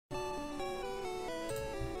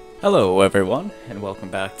Hello everyone, and welcome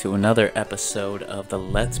back to another episode of the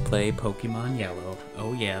Let's Play Pokemon Yellow.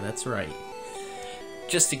 Oh yeah, that's right.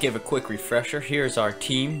 Just to give a quick refresher, here's our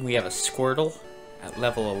team. We have a Squirtle at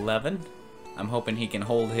level 11. I'm hoping he can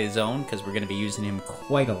hold his own, because we're going to be using him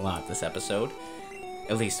quite a lot this episode.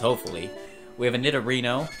 At least hopefully. We have a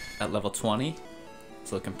Nidorino at level 20.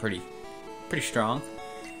 It's looking pretty strong.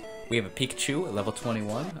 We have a Pikachu at level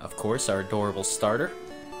 21, of course, our adorable starter.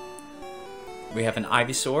 We have an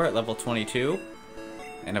Ivysaur at level 22,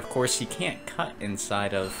 and of course he can't cut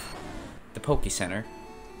inside of the Poke Center.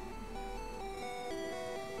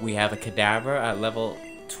 We have a Kadabra at level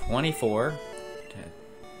 24. Of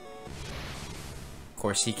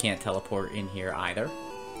course he can't teleport in here either.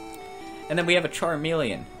 And then we have a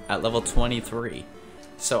Charmeleon at level 23.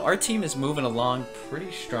 So our team is moving along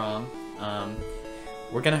pretty strong.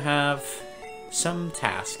 We're gonna have some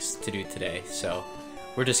tasks to do today, so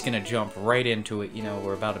we're just gonna jump right into it. You know,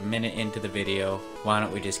 we're about a minute into the video. Why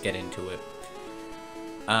don't we just get into it?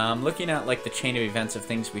 Looking at like the chain of events of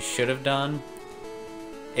things we should have done.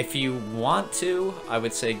 If you want to, I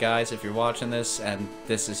would say, guys, if you're watching this and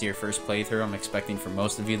this is your first playthrough, I'm expecting for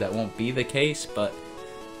most of you that won't be the case, but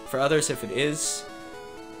for others, if it is,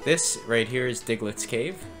 this right here is Diglett's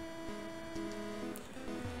Cave.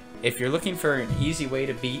 If you're looking for an easy way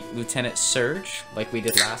to beat Lieutenant Surge, like we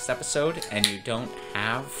did last episode, and you don't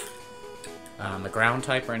have a ground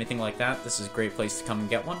type or anything like that, this is a great place to come and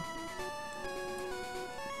get one.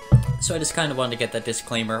 So I just kind of wanted to get that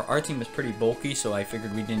disclaimer. Our team is pretty bulky, so I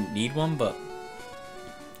figured we didn't need one, but,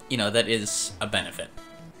 you know, that is a benefit.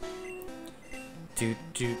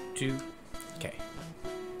 Okay.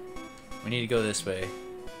 We need to go this way.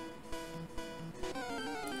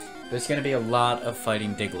 There's going to be a lot of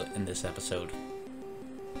fighting Diglett in this episode.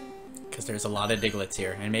 Because there's a lot of Digletts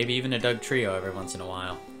here. And maybe even a Dugtrio every once in a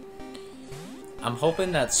while. I'm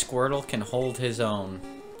hoping that Squirtle can hold his own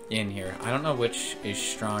in here. I don't know which is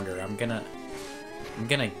stronger. I'm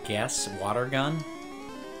gonna guess Water Gun.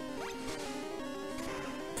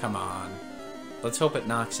 Come on. Let's hope it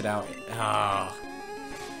knocks it out. Ah.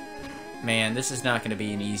 Man, this is not going to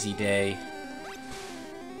be an easy day.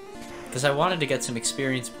 Because I wanted to get some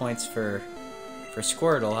experience points for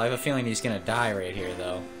Squirtle. I have a feeling he's going to die right here,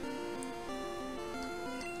 though.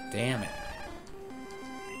 Damn it.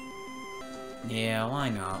 Yeah, why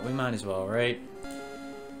not? We might as well, right?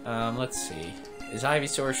 Let's see. Is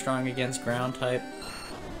Ivysaur strong against ground type?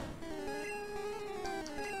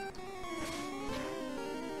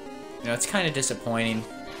 You know, it's kind of disappointing.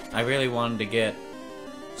 I really wanted to get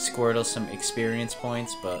Squirtle some experience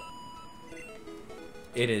points, but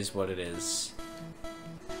it is what it is.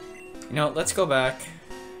 You know, let's go back.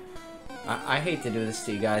 I hate to do this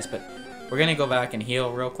to you guys, but we're gonna go back and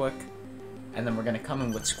heal real quick, and then we're gonna come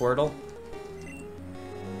in with Squirtle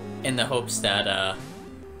in the hopes that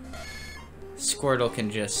Squirtle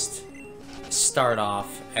can just start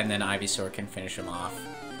off and then Ivysaur can finish him off.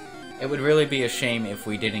 It would really be a shame if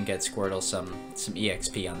we didn't get Squirtle some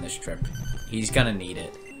EXP on this trip. He's gonna need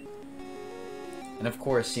it. And of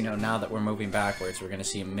course, you know, now that we're moving backwards, we're gonna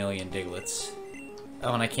see a million Digletts.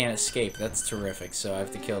 Oh, and I can't escape. That's terrific, so I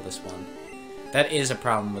have to kill this one. That is a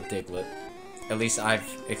problem with Diglett. At least I've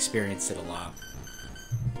experienced it a lot.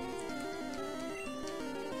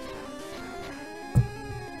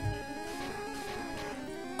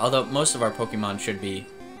 Although, most of our Pokemon should be,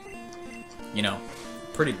 you know,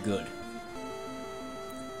 pretty good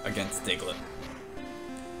against Diglett.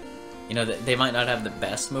 You know, they might not have the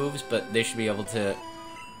best moves, but they should be able to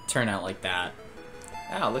turn out like that.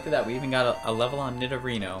 Oh, look at that. We even got a level on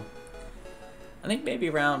Nidorino. I think maybe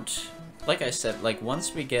around, like I said, like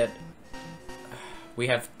once we get... We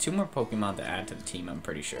have 2 more Pokemon to add to the team, I'm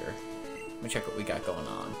pretty sure. Let me check what we got going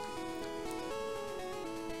on.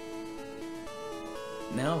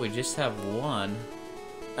 No, we just have 1.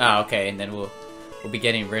 Oh, okay, and then we'll be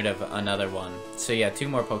getting rid of another one. So yeah, 2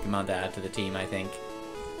 more Pokemon to add to the team, I think.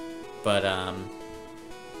 But,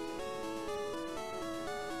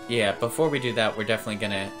 yeah, before we do that, we're definitely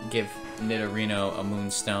gonna give Nidorino a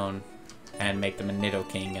Moonstone and make them a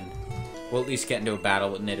Nidoking, and we'll at least get into a battle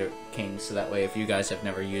with Nidoking, so that way if you guys have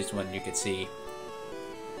never used one, you could see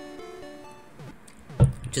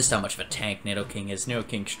just how much of a tank Nidoking is.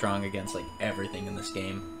 Nidoking's strong against, like, everything in this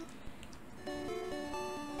game.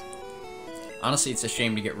 Honestly, it's a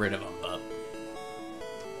shame to get rid of him, but...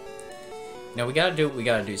 You know, we gotta do what we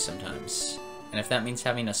gotta do sometimes. And if that means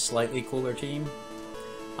having a slightly cooler team,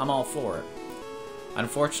 I'm all for it.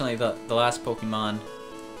 Unfortunately, the last Pokemon,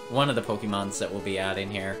 one of the Pokemons that we'll be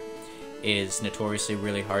adding here, is notoriously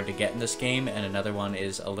really hard to get in this game, and another one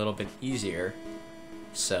is a little bit easier.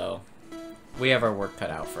 So, we have our work cut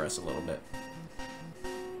out for us a little bit.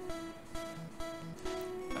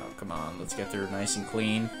 Oh, come on. Let's get through nice and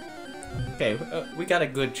clean. Okay, we got a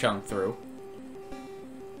good chunk through.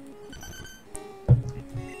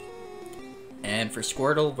 And for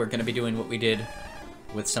Squirtle, we're going to be doing what we did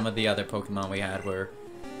with some of the other Pokemon we had, where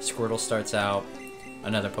Squirtle starts out,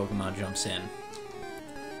 another Pokemon jumps in.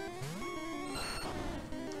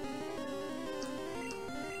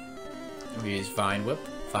 We use Vine Whip.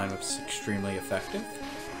 Vine Whip's extremely effective.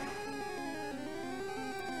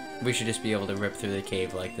 We should just be able to rip through the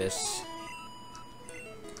cave like this.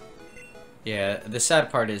 Yeah, the sad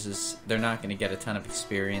part is they're not going to get a ton of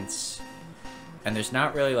experience. And there's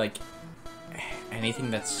not really, like, anything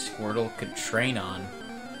that Squirtle could train on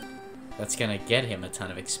that's going to get him a ton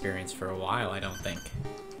of experience for a while, I don't think.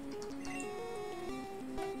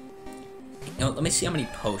 You know, let me see how many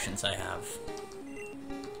potions I have.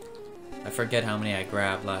 I forget how many I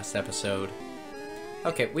grabbed last episode.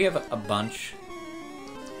 Okay, we have a bunch.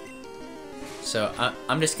 So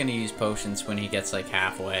I'm just going to use potions when he gets like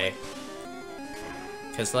halfway.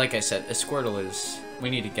 Because like I said, a Squirtle is...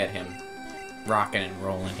 we need to get him rocking and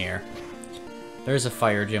rolling here. There's a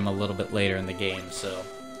fire gym a little bit later in the game, so...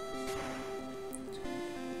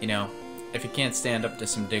 you know, if he can't stand up to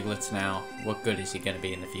some Digletts now, what good is he going to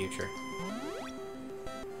be in the future?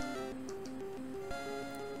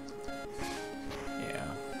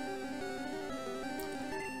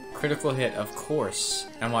 Critical hit, of course.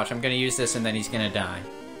 And watch, I'm gonna use this and then he's gonna die.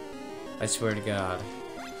 I swear to God.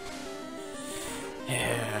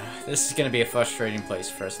 Yeah, this is gonna be a frustrating place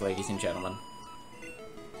for us, ladies and gentlemen.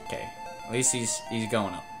 Okay, at least he's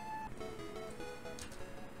going up.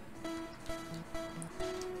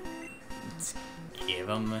 Let's give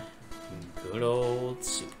him a good old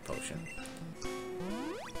super potion.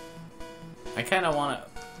 I kinda wanna...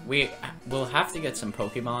 we'll have to get some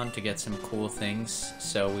Pokemon to get some cool things,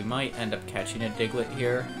 so we might end up catching a Diglett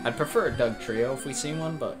here. I'd prefer a Dugtrio if we see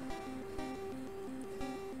one, but...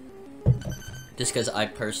 just because I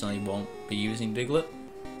personally won't be using Diglett.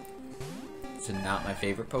 It's not my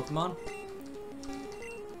favorite Pokemon.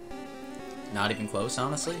 Not even close,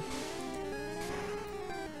 honestly.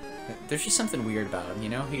 There's just something weird about him, you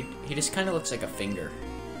know? He just kind of looks like a finger.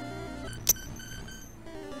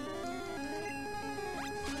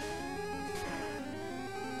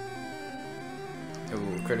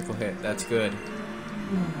 Ooh, critical hit. That's good.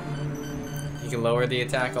 He can lower the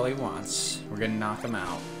attack all he wants. We're gonna knock him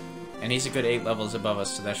out. And he's a good 8 levels above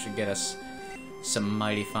us, so that should get us some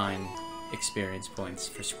mighty fine experience points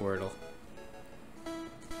for Squirtle.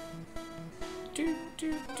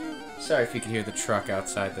 Sorry if you can hear the truck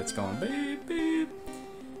outside that's going beep, beep.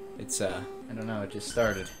 It's, I don't know, it just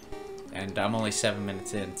started. And I'm only 7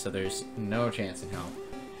 minutes in, so there's no chance in hell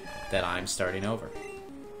that I'm starting over.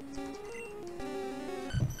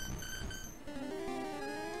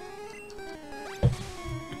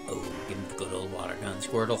 Oh, give him the good old water gun,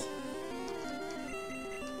 Squirtle.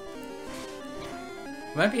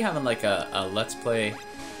 We might be having like a Let's Play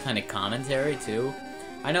kind of commentary too.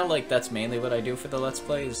 I know like that's mainly what I do for the Let's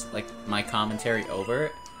Play is like my commentary over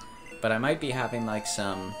it. But I might be having like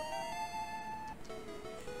some...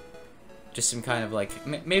 just some kind of like...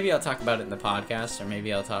 maybe I'll talk about it in the podcast, or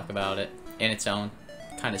maybe I'll talk about it in its own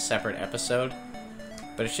kind of separate episode.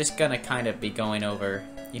 But it's just gonna kind of be going over,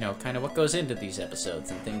 you know, kind of what goes into these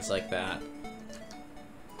episodes and things like that.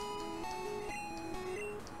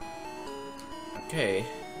 Okay,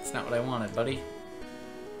 it's not what I wanted, buddy.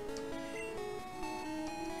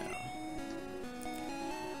 No.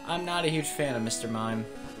 I'm not a huge fan of Mr. Mime,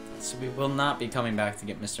 so we will not be coming back to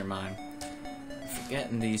get Mr. Mime. I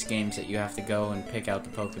forget in these games that you have to go and pick out the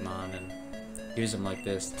Pokemon and use them like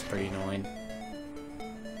this. It's pretty annoying.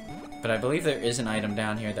 But I believe there is an item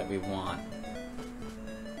down here that we want.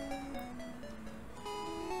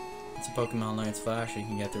 It's a Pokemon Lance Flash, you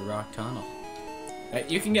can get through Rock Tunnel.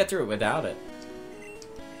 You can get through it without it.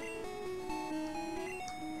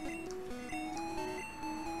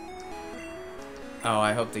 Oh,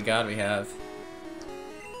 I hope to God we have.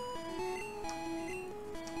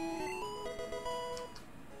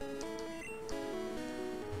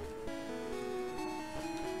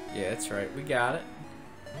 Yeah, that's right. We got it.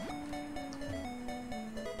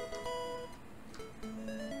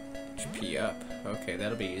 HP up. Okay,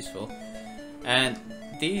 that'll be useful. And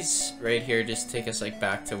these right here just take us like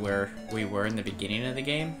back to where we were in the beginning of the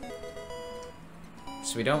game.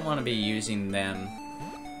 So we don't want to be using them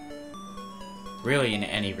really in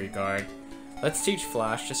any regard. Let's teach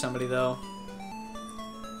Flash to somebody though.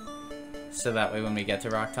 So that way when we get to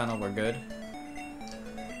Rock Tunnel we're good.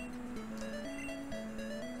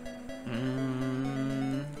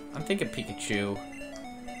 I'm think a Pikachu.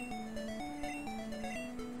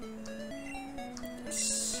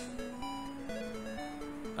 Yes.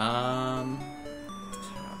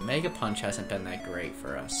 Mega Punch hasn't been that great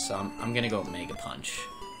for us, so I'm gonna go with Mega Punch.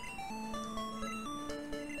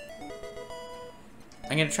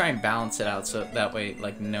 I'm gonna try and balance it out so that way,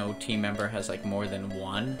 like, no team member has like more than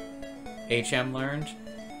one HM learned.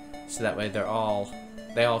 So that way they all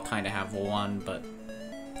kind of have one, but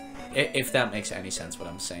if that makes any sense what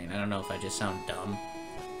I'm saying. I don't know if I just sound dumb,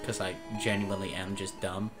 because I genuinely am just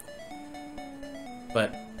dumb.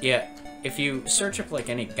 But yeah, if you search up like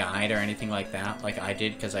any guide or anything like that, like I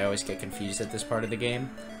did, because I always get confused at this part of the game,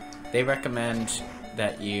 they recommend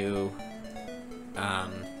that you go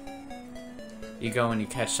and you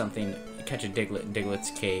catch something, you catch a Diglett in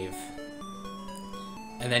Diglett's cave,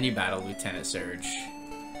 and then you battle Lieutenant Surge.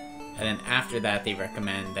 And then after that, they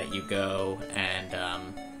recommend that you go and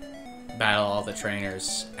battle all the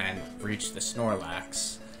trainers and reach the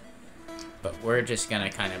Snorlax. But we're just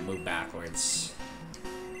gonna kind of move backwards.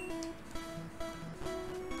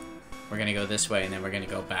 We're gonna go this way, and then we're gonna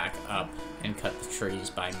go back up and cut the trees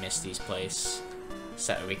by Misty's place,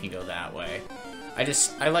 so that we can go that way.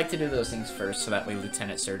 I like to do those things first, so that way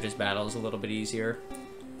Lieutenant Surge's battle is a little bit easier.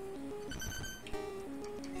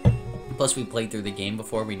 Plus, we played through the game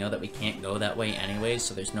before, we know that we can't go that way anyways,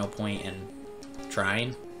 so there's no point in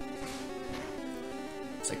trying.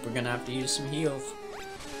 It's like we're gonna have to use some heal.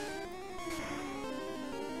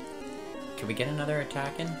 Can we get another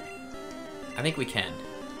attack in? I think we can.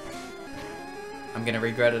 I'm gonna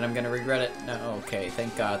regret it, I'm gonna regret it. No, okay,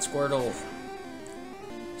 thank God. Squirtle.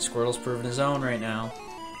 Squirtle's proving his own right now.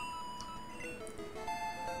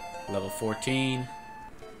 Level 14.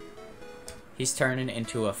 He's turning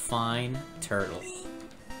into a fine turtle.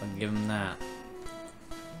 I can give him that.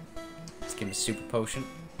 Let's give him a super potion.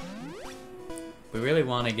 We really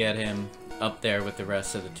want to get him up there with the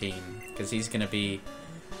rest of the team, because he's going to be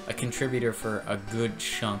a contributor for a good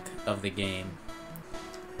chunk of the game.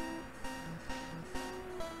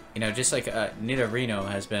 You know, just like Nidorino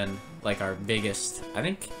has been like our biggest, I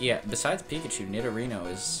think, yeah, besides Pikachu, Nidorino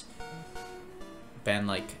has been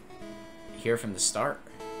like here from the start.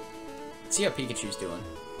 Let's see how Pikachu's doing.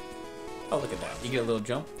 Oh, look at that. You get a little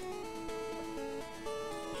jump.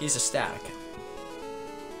 He's ecstatic.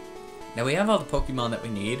 Now we have all the Pokemon that we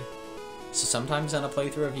need. So sometimes on a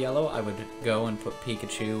playthrough of Yellow, I would go and put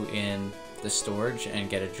Pikachu in the storage and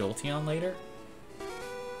get a Jolteon later.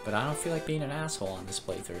 But I don't feel like being an asshole on this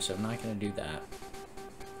playthrough, so I'm not going to do that.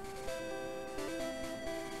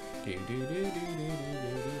 And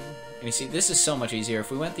you see, this is so much easier. If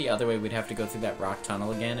we went the other way, we'd have to go through that rock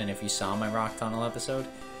tunnel again, and if you saw my rock tunnel episode,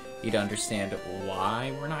 you'd understand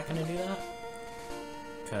why we're not going to do that.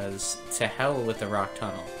 Because to hell with the rock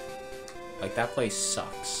tunnel. Like, that place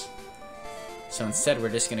sucks. So instead, we're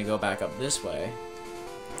just going to go back up this way,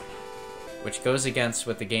 which goes against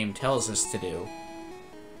what the game tells us to do.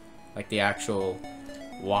 Like the actual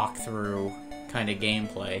walkthrough kind of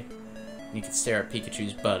gameplay. You can stare at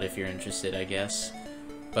Pikachu's butt if you're interested, I guess.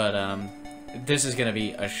 But, this is gonna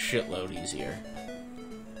be a shitload easier.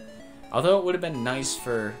 Although it would have been nice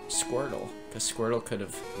for Squirtle, because Squirtle could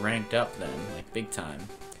have ranked up then, like, big time.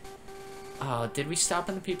 Oh, did we stop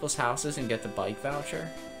in the people's houses and get the bike voucher?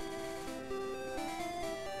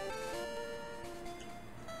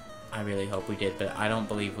 I really hope we did, but I don't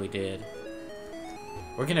believe we did.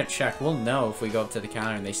 We're gonna check. We'll know if we go up to the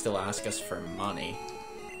counter and they still ask us for money.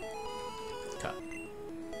 Cut.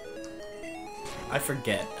 I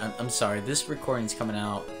forget. I'm sorry. This recording's coming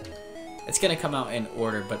out. It's gonna come out in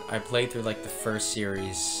order, but I played through like the first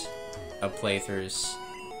series of playthroughs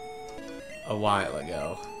a while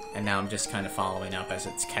ago, and now I'm just kind of following up as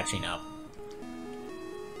it's catching up.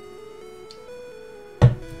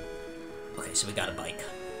 Okay, so we got a bike.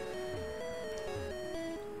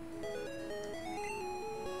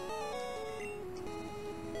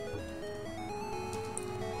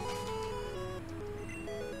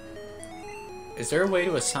 Is there a way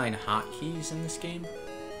to assign hotkeys in this game?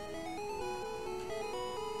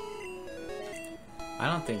 I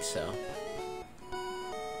don't think so.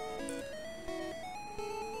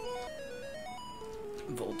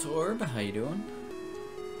 Voltorb, how you doing?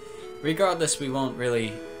 Regardless, we won't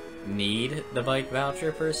really need the bike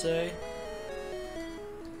voucher per se.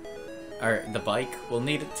 Or the bike, we'll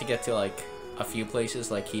need it to get to like a few places.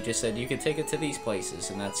 Like he just said, you can take it to these places,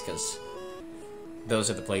 and that's because those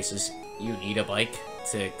are the places you need a bike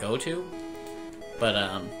to go to. But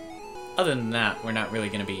other than that, we're not really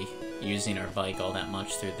going to be using our bike all that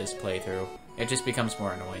much through this playthrough. It just becomes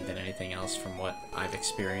more annoying than anything else from what I've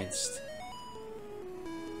experienced.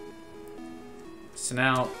 So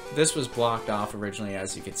now, this was blocked off originally,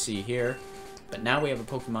 as you can see here. But now we have a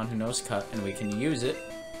Pokemon who knows Cut, and we can use it.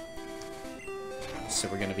 So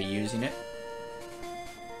we're going to be using it.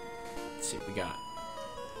 Let's see what we got.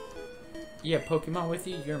 Yeah, Pokemon with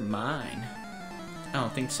you? You're mine. I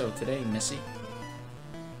don't think so today, Missy.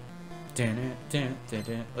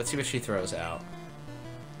 Let's see what she throws out.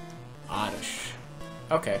 Oddish.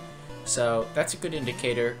 Okay, so that's a good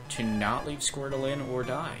indicator to not leave Squirtle in or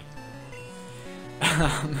die.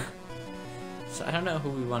 So I don't know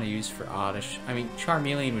who we want to use for Oddish. I mean,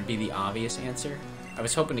 Charmeleon would be the obvious answer. I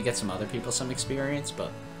was hoping to get some other people some experience,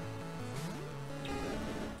 but...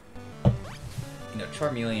 You know,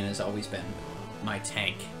 Charmeleon has always been my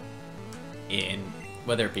tank in...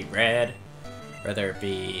 Whether it be Red, whether it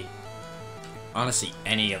be... Honestly,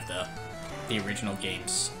 any of the original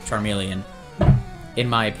games. Charmeleon, in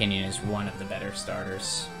my opinion, is one of the better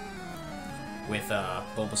starters. With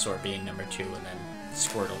Bulbasaur being number 2 and then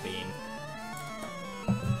Squirtle being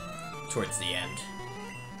towards the end.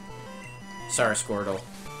 Sorry, Squirtle.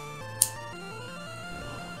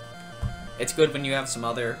 It's good when you have some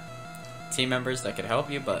other team members that could help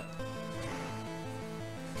you, but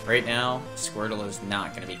right now, Squirtle is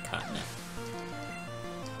not going to be cutting it.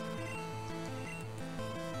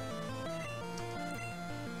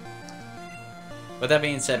 With that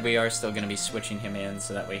being said, we are still going to be switching him in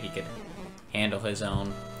so that way he could handle his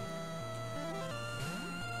own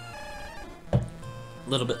a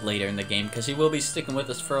little bit later in the game, because he will be sticking with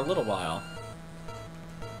us for a little while.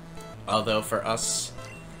 Although for us,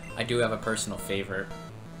 I do have a personal favorite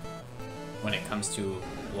when it comes to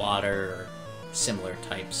water or similar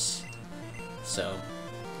types. So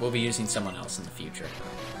we'll be using someone else in the future.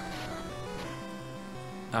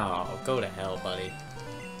 Oh, go to hell, buddy.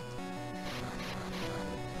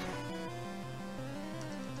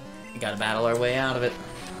 We gotta battle our way out of it.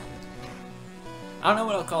 I don't know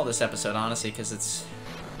what I'll call this episode, honestly, because it's...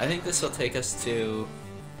 I think this will take us to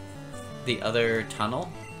the other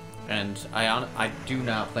tunnel, and I do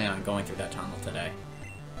not plan on going through that tunnel today.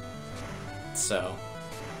 So...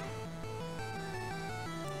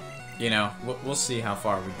 You know, we'll see how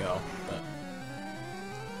far we go, but...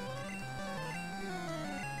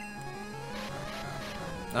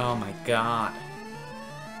 Oh my god.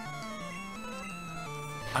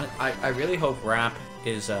 I really hope Rap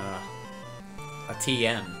is a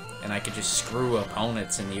TM, and I could just screw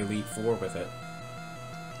opponents in the Elite Four with it.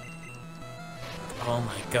 Oh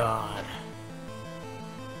my god.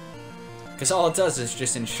 Because all it does is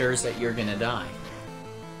just ensures that you're gonna die.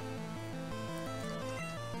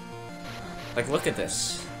 Like, look at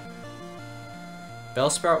this.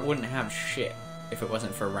 Bellsprout wouldn't have shit if it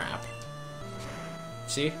wasn't for Rap.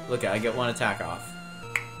 See? Look, I get one attack off.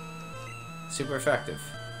 Super effective.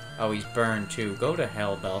 Oh, he's burned too. Go to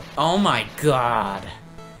hell, Bell. Oh my god!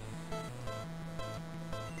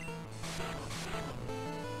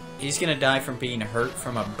 He's gonna die from being hurt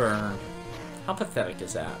from a burn. How pathetic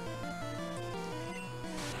is that?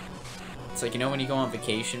 It's like, you know when you go on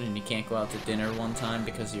vacation and you can't go out to dinner one time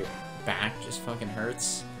because your back just fucking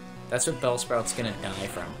hurts? That's what Bellsprout's gonna die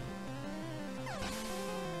from.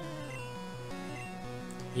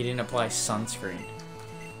 He didn't apply sunscreen.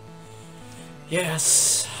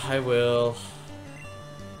 Yes, I will.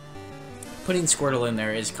 Putting Squirtle in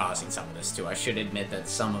there is causing some of this too. I should admit that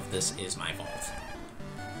some of this is my fault.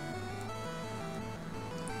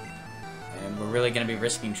 And we're really going to be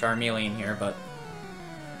risking Charmeleon here, but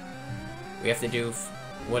we have to do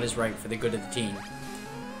what is right for the good of the team.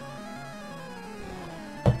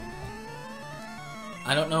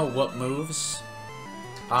 I don't know what moves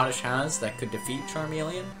Oddish has that could defeat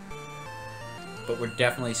Charmeleon, but we're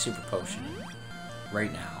definitely Super Potioning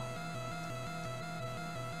right now.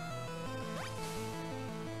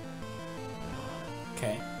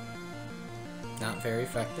 Okay. Not very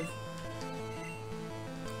effective.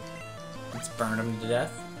 Let's burn him to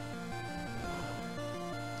death.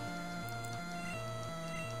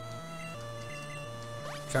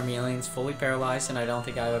 Charmeleon's fully paralyzed, and I don't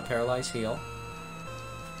think I have a paralyzed heal.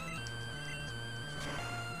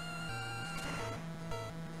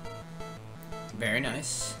 Very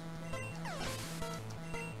nice.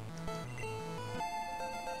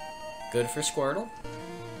 Good for Squirtle.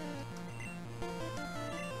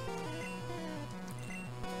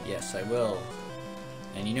 Yes, I will.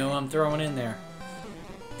 And you know who I'm throwing in there?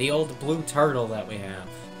 The old blue turtle that we have.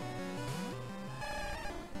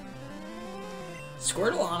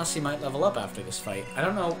 Squirtle honestly might level up after this fight. I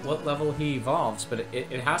don't know what level he evolves, but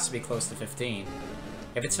it has to be close to 15.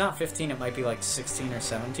 If it's not 15, it might be like 16 or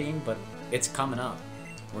 17, but it's coming up.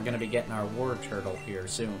 We're going to be getting our war turtle here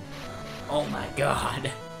soon. Oh my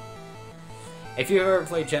god. If you've ever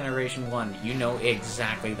played Generation 1, you know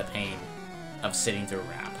exactly the pain of sitting through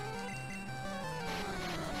rap.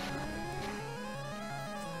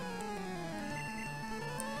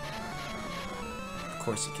 Of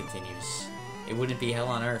course it continues. It wouldn't be hell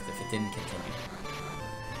on earth if it didn't continue.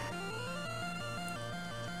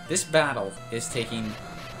 This battle is taking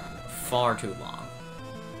far too long.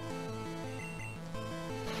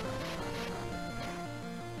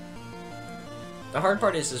 The hard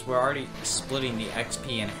part is we're already splitting the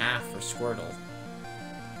XP in half for Squirtle.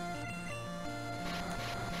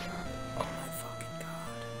 Oh my fucking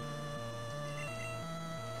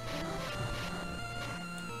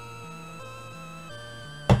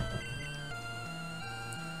god.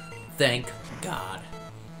 Thank God.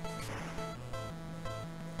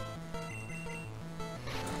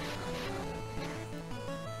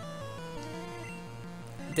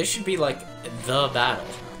 This should be like the battle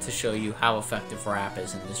to show you how effective rap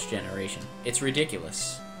is in this generation. It's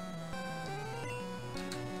ridiculous.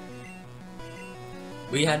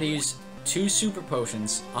 We had to use 2 super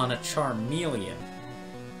potions on a Charmeleon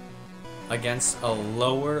against a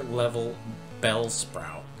lower level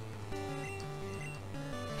Bellsprout.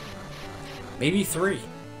 Maybe 3.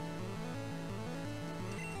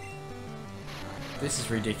 This is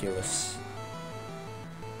ridiculous.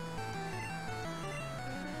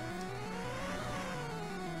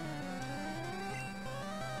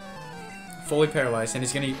 Fully paralyzed, and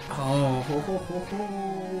he's gonna... Oh, ho, ho, ho,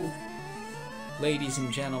 ho. Ladies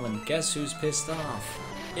and gentlemen, guess who's pissed off?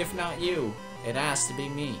 If not you, it has to be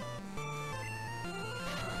me.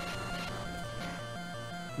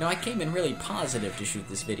 No, I came in really positive to shoot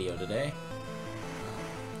this video today.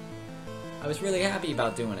 I was really happy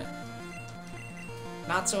about doing it.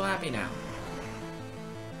 Not so happy now.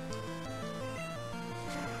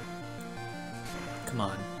 Come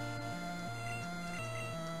on.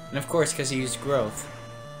 And of course, because he used growth.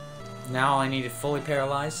 Now I need it fully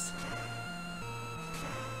paralyzed.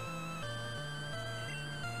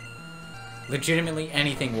 Legitimately,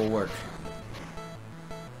 anything will work.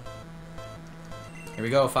 Here we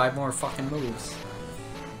go, 5 more fucking moves.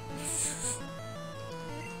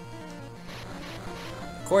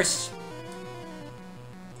 Of course.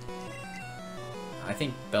 I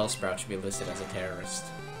think Bellsprout should be listed as a terrorist.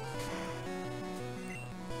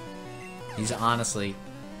 He's honestly...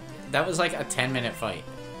 That was like a 10-minute fight.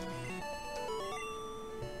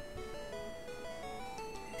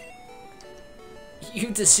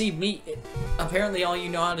 You deceived me. Apparently all you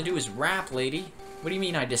know how to do is rap, lady. What do you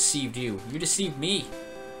mean I deceived you? You deceived me.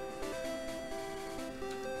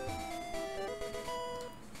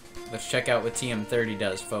 Let's check out what TM30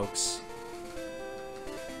 does, folks.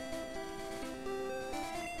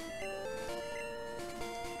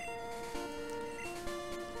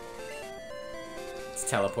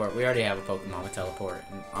 Teleport. We already have a Pokemon with teleport,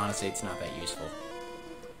 and honestly, it's not that useful.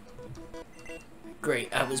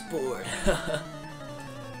 Great, I was bored.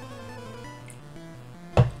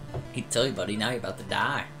 He'd tell you, buddy, now you're about to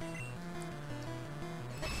die.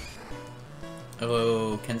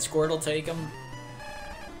 Oh, can Squirtle take him?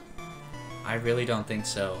 I really don't think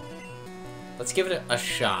so. Let's give it a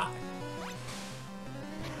shot.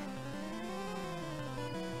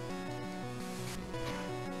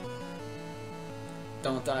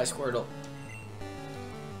 Don't die, Squirtle.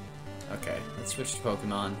 Okay, let's switch to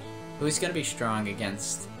Pokemon. Who's gonna be strong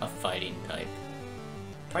against a fighting type?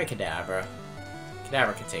 Probably Kadabra.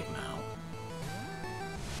 Kadabra can take him out.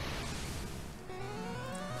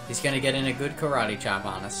 He's gonna get in a good karate chop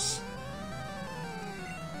on us.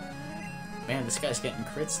 Man, this guy's getting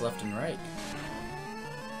crits left and right.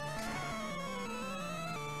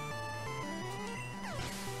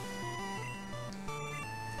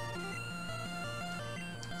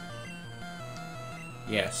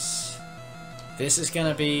 Yes. This is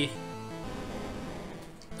gonna be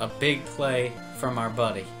a big play from our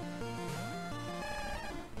buddy.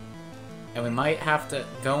 And we might have to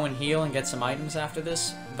go and heal and get some items after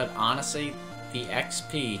this, but honestly, the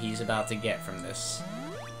XP he's about to get from this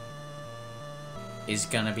is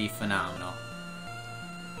gonna be phenomenal.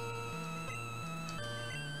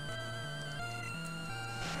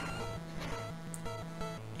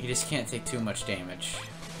 You just can't take too much damage.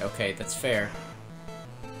 Okay, that's fair.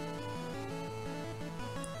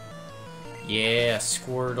 Yeah,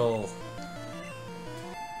 Squirtle.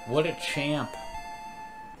 What a champ.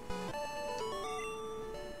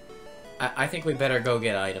 I think we better go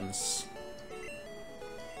get items.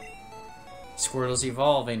 Squirtle's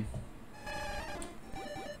evolving.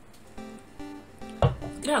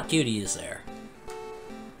 Look how cute he is there.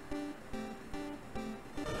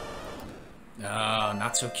 Oh,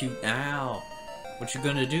 not so cute now. What you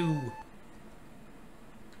gonna do?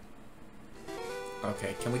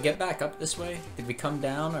 Okay, can we get back up this way? Did we come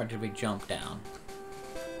down or did we jump down?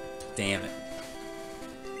 Damn it.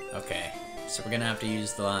 Okay, so we're gonna have to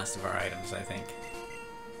use the last of our items, I think.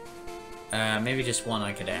 Maybe just one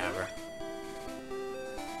Icadabra.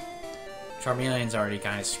 Charmeleon's already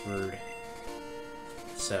kind of screwed.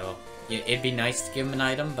 So, it'd be nice to give him an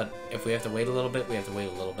item, but if we have to wait a little bit, we have to wait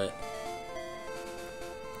a little bit.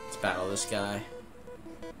 Let's battle this guy.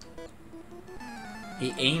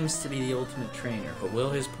 He aims to be the ultimate trainer, but will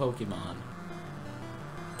his Pokemon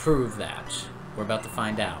prove that? We're about to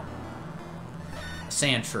find out.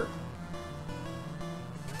 Sandshrew.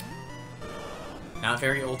 Not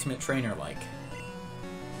very ultimate trainer-like.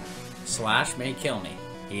 Slash may kill me.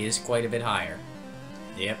 He is quite a bit higher.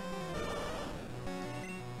 Yep.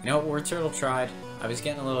 You know what War Turtle tried? I was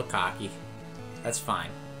getting a little cocky. That's fine.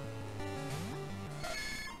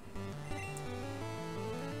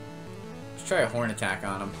 Let's try a Horn Attack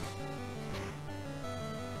on him.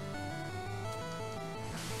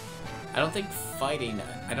 I don't think fighting...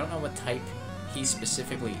 I don't know what type he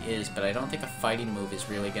specifically is, but I don't think a fighting move is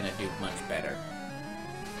really going to do much better.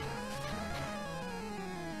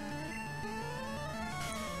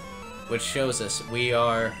 Which shows us we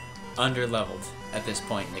are under-leveled at this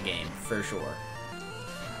point in the game, for sure.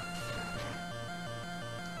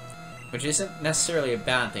 Which isn't necessarily a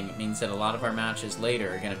bad thing. It means that a lot of our matches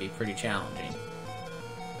later are going to be pretty challenging.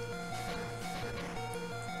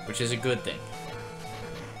 Which is a good thing.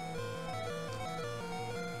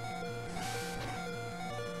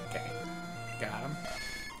 Okay. Got him.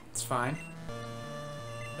 It's fine.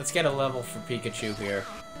 Let's get a level for Pikachu here.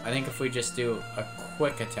 I think if we just do a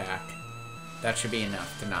quick attack, that should be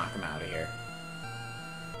enough to knock him out of here.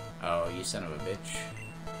 Oh, you son of a bitch.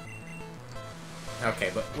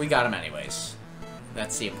 Okay, but we got him anyways.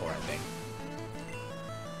 That's the important thing.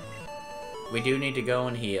 We do need to go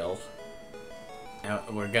and heal. Now,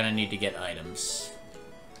 we're gonna need to get items.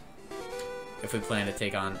 If we plan to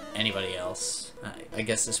take on anybody else. I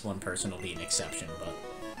guess this one person will be an exception, but...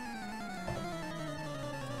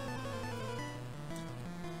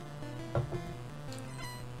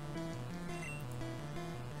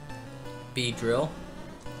 Beedrill.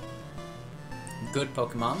 Good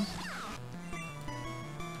Pokemon.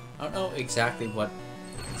 I don't know exactly what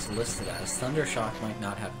it's listed as. Thundershock might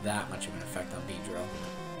not have that much of an effect on Beedrill.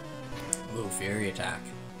 Ooh, Fury Attack.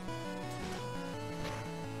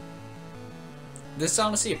 This is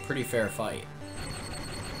honestly a pretty fair fight.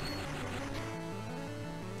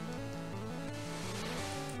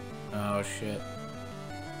 Oh shit.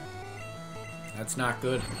 That's not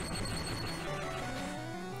good.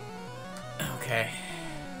 Okay.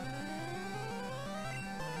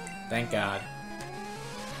 Thank God.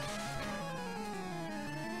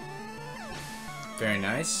 Very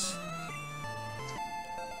nice.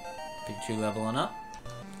 Pikachu leveling up.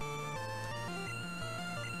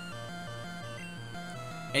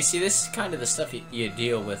 And see, this is kind of the stuff you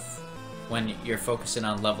deal with when you're focusing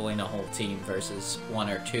on leveling a whole team versus one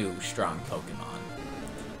or two strong Pokemon.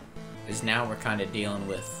 Is now we're kind of dealing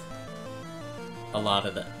with a lot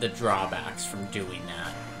of the drawbacks from doing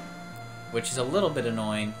that. Which is a little bit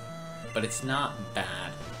annoying, but it's not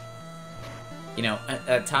bad. You know,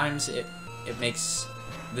 at times it makes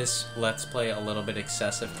this Let's Play a little bit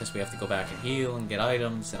excessive because we have to go back and heal and get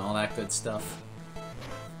items and all that good stuff.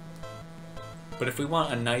 But if we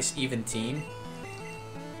want a nice, even team,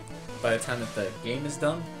 by the time that the game is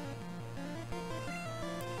done,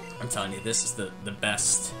 I'm telling you, this is the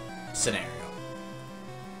best scenario.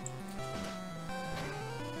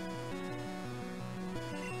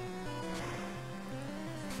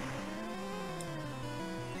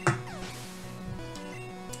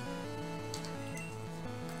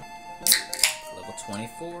 Level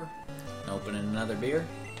 24. Opening another beer.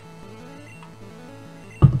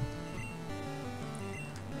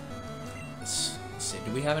 Let's see,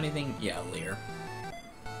 do we have anything? Yeah, Leer.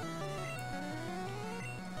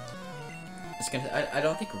 I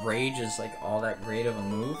don't think Rage is like all that great of a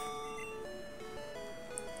move.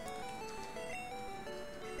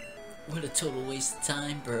 What a total waste of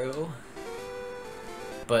time, bro.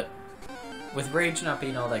 But with Rage not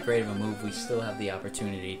being all that great of a move, we still have the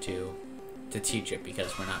opportunity to teach it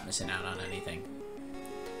because we're not missing out on anything.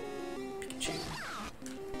 Pikachu.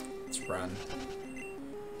 Let's run.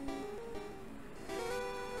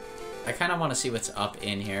 I kind of want to see what's up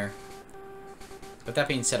in here. But that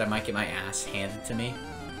being said, I might get my ass handed to me.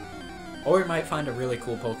 Or we might find a really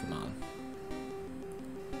cool Pokemon.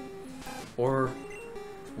 Or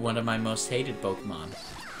one of my most hated Pokemon.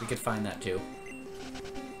 We could find that too.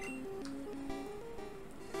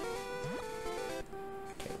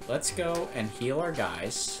 Okay, let's go and heal our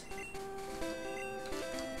guys.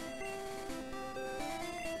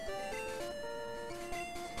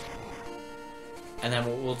 And then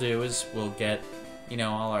what we'll do is we'll get, you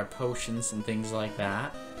know, all our potions and things like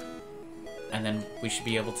that. And then we should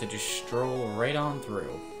be able to just stroll right on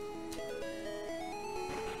through.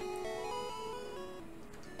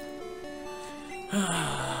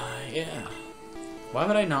 Yeah. Why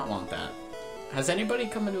would I not want that? Has anybody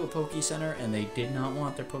come into a Poke Center and they did not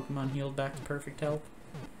want their Pokemon healed back to perfect health?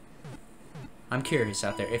 I'm curious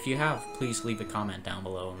out there. If you have, please leave a comment down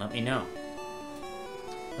below and let me know.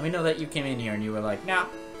 Let me know that you came in here and you were like, nah,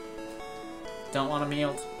 don't want them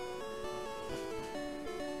healed.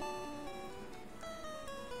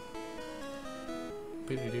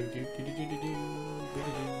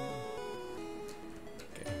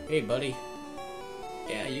 Okay. Hey, buddy.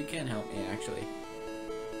 Yeah, you can help me, actually.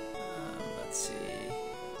 Let's see.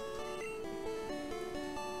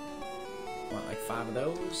 Want like 5 of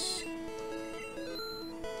those?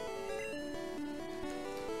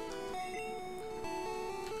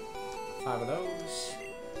 Five of those.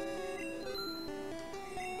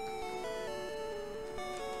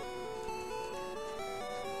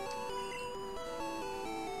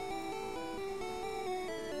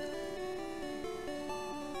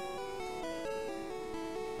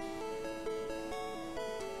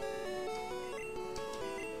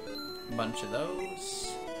 A bunch of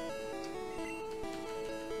those.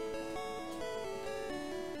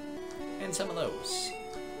 And some of those.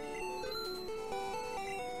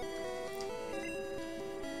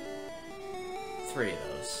 Three of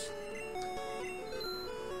those.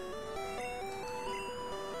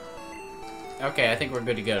 Okay, I think we're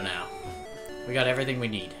good to go now. We got everything we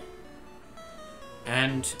need.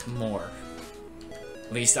 And more.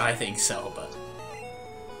 At least I think so, but...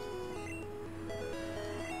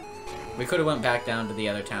 we could have went back down to the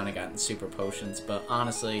other town and gotten super potions, but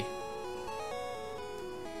honestly...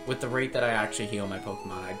 with the rate that I actually heal my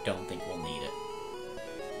Pokemon, I don't think we'll need it.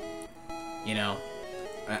 You know?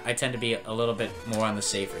 I tend to be a little bit more on the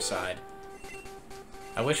safer side.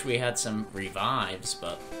 I wish we had some revives,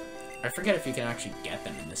 but I forget if you can actually get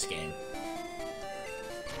them in this game.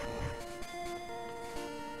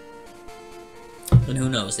 And who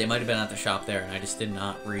knows, they might have been at the shop there and I just did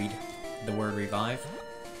not read the word revive.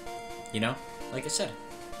 You know, like I said,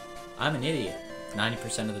 I'm an idiot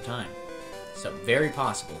 90% of the time. So very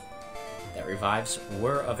possible that revives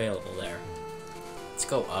were available there. Let's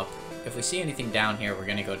go up. If we see anything down here, we're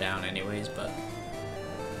gonna go down anyways, but...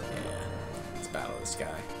 yeah, let's battle this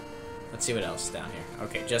guy. Let's see what else is down here.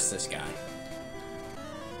 Okay, just this guy.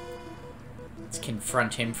 Let's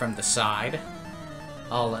confront him from the side.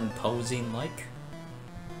 All imposing like.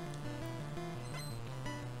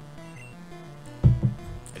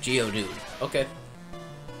 A Geodude. Okay.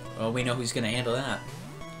 Well, we know who's gonna handle that.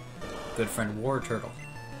 Good friend War Turtle.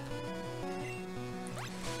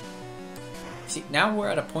 See, now we're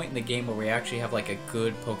at a point in the game where we actually have, like, a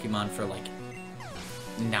good Pokemon for, like,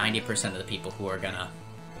 90% of the people who are gonna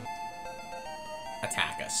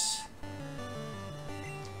attack us.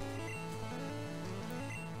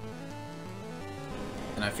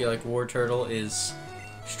 And I feel like War Turtle is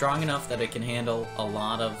strong enough that it can handle a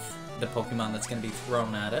lot of the Pokemon that's gonna be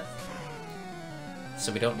thrown at it.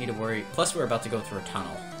 So we don't need to worry. Plus, we're about to go through a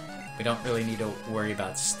tunnel. We don't really need to worry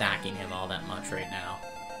about stacking him all that much right now.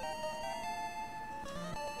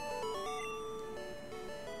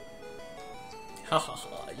 Ha ha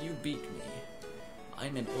ha, you beat me.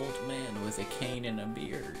 I'm an old man with a cane and a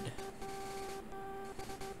beard.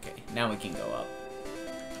 Okay, now we can go up.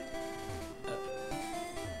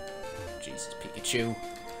 Jesus, Pikachu.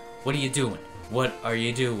 What are you doing? What are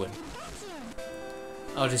you doing?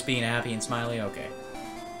 Oh, just being happy and smiley? Okay.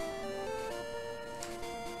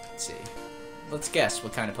 Let's see. Let's guess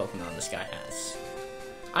what kind of Pokemon this guy has.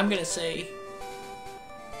 I'm gonna say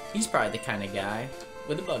he's probably the kind of guy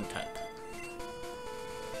with a bug type.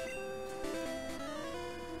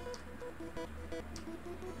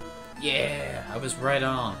 Yeah, I was right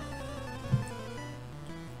on.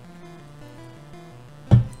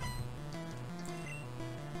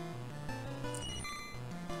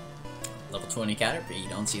 Level 20 Caterpie, you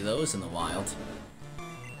don't see those in the wild.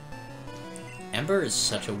 Ember is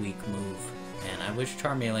such a weak move, and I wish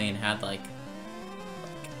Charmeleon had like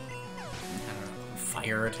I don't know,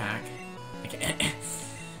 fire attack. Like,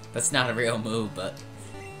 that's not a real move, but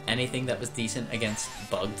anything that was decent against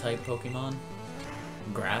bug-type Pokemon,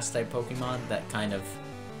 grass-type Pokemon, that kind of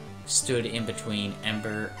stood in between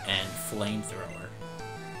Ember and Flamethrower.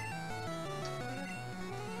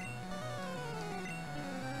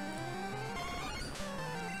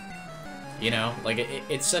 You know, like,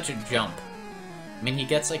 it's such a jump. I mean, he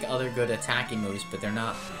gets, like, other good attacking moves, but they're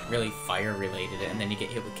not really fire-related, and then you get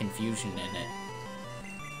hit with Confusion in it.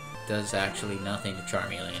 does actually nothing to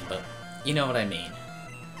Charmeleon, but you know what I mean.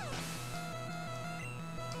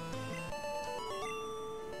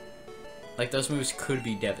 Like, those moves could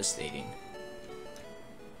be devastating.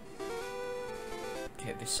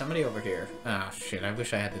 Okay, there's somebody over here. Oh, shit, I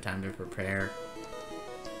wish I had the time to prepare.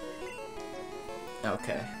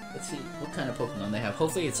 Okay, let's see what kind of Pokemon they have.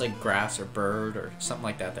 Hopefully it's like grass or bird or something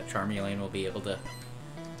like that that Charmeleon will be able to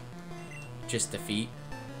just defeat.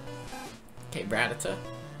 Okay, Rattata.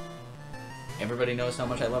 Everybody knows how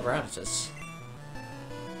much I love Rattatas.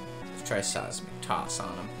 Let's try Seismic Toss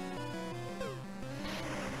on him.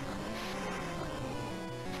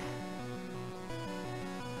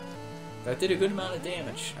 That did a good amount of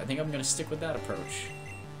damage. I think I'm going to stick with that approach.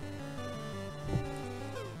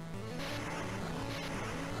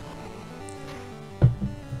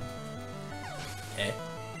 Okay.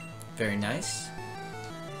 Very nice.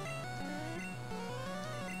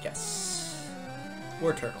 Yes.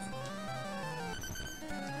 War Turtle.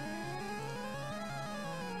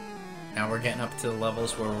 Now we're getting up to the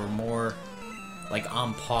levels where we're more, like,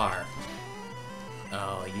 on par.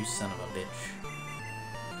 Oh, you son of a bitch.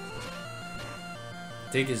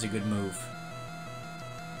 Dig is a good move.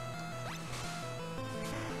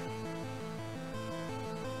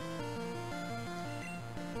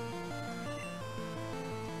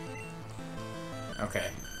 Okay,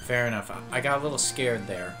 fair enough. I got a little scared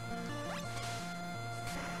there.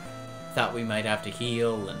 Thought we might have to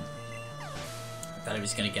heal, and thought he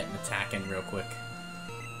was gonna get an attack in real quick.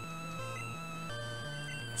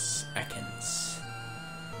 Yes, Ekans.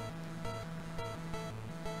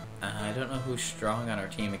 I don't know who's strong on our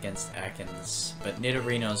team against Ekans, but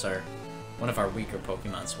Nidorino's one of our weaker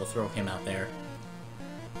Pokemon, so we'll throw him out there.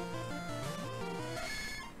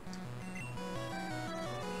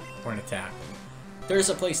 For an attack. There's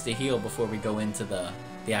a place to heal before we go into the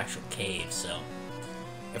actual cave, so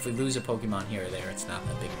if we lose a Pokemon here or there, it's not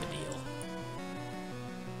that big of a deal.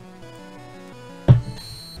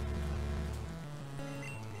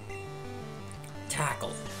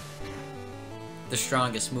 Tackle. The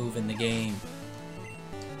strongest move in the game.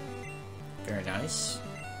 Very nice.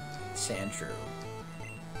 Sandshrew.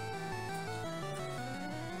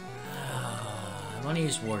 I want to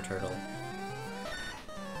use War Turtle.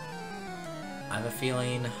 I have a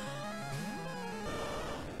feeling...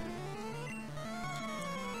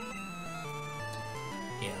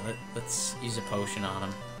 Yeah, let's use a potion on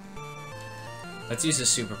him. Let's use a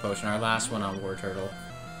super potion, our last one on War Turtle.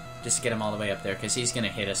 Just to get him all the way up there, because he's going to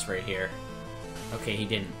hit us right here. Okay, he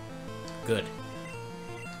didn't. Good.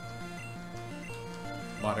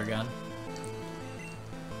 Water gun.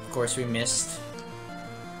 Of course, we missed.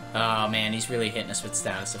 Oh, man, he's really hitting us with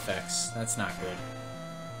status effects. That's not good.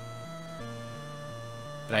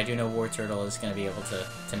 But I do know War Turtle is going to be able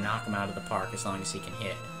to knock him out of the park as long as he can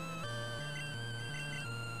hit.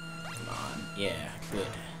 Come on. Yeah, good.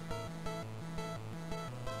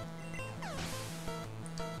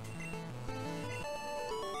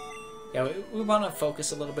 Yeah, we want to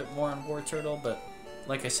focus a little bit more on War Turtle, but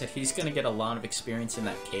like I said, he's going to get a lot of experience in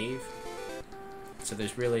that cave. So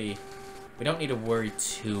there's really... we don't need to worry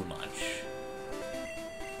too much.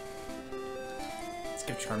 Let's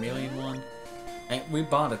give Charmeleon one. And we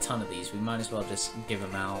bought a ton of these. We might as well just give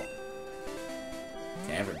them out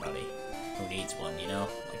to everybody who needs one, you know?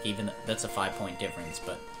 Like, even that's a 5-point difference,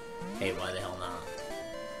 but hey, why the hell not?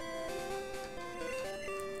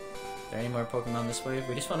 Are there any more Pokemon this way?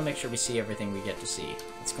 We just want to make sure we see everything we get to see.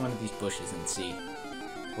 Let's go into these bushes and see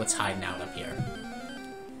what's hiding out up here.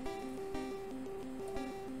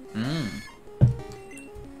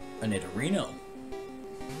 A Nidorino.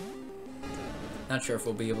 Not sure if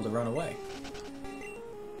we'll be able to run away.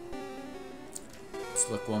 Let's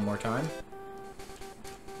look one more time.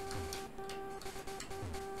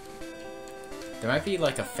 There might be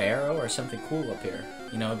like a Pharaoh or something cool up here.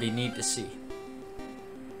 You know, it'd be neat to see.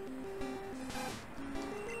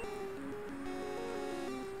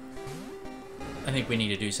 I think we need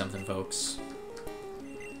to do something, folks.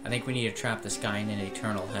 I think we need to trap this guy in an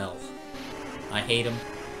eternal hell. I hate him.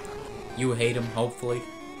 You hate him, hopefully.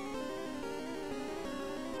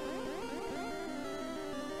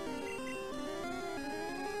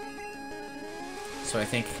 So I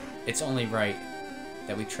think it's only right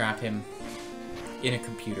that we trap him in a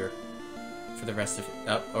computer for the rest of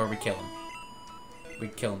it. Or we kill him. We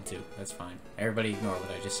kill him too. That's fine. Everybody ignore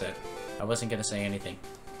what I just said. I wasn't gonna say anything.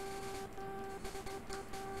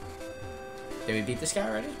 Did we beat this guy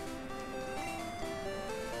already?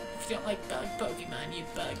 If you don't like bug Pokemon, you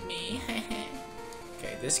bug me.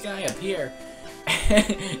 Okay, this guy up here...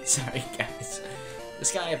 Sorry, guys.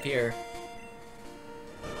 This guy up here...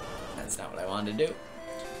 That's not what I wanted to do.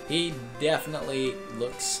 He definitely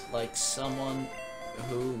looks like someone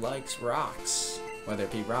who likes rocks. Whether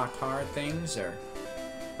it be rock hard things or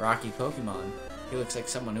rocky Pokemon. He looks like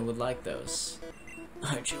someone who would like those.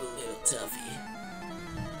 Aren't you a little toughie?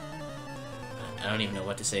 I don't even know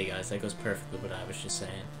what to say, guys. That goes perfectly with what I was just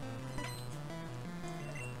saying.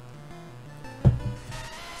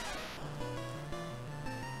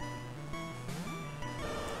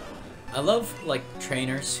 I love, like,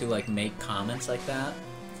 trainers who, like, make comments like that.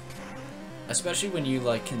 Especially when you,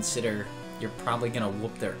 like, consider you're probably gonna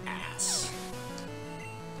whoop their ass.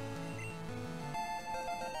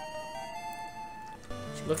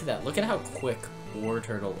 Look at that. Look at how quick War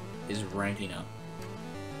Turtle is ranking up.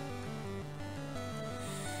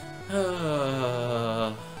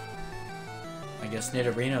 I guess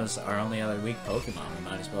Nidorino's our only other weak Pokemon. We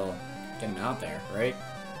might as well get him out there, right?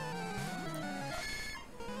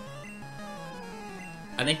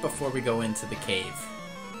 I think before we go into the cave...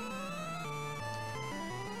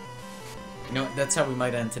 You know, that's how we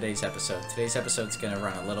might end today's episode. Today's episode's gonna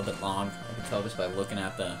run a little bit long. I can tell just by looking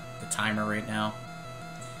at the timer right now.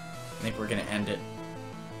 I think we're gonna end it.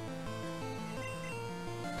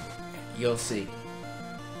 You'll see.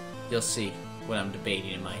 You'll see what I'm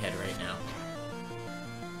debating in my head right now.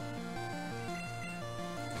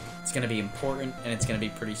 It's gonna be important, and it's gonna be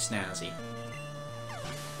pretty snazzy.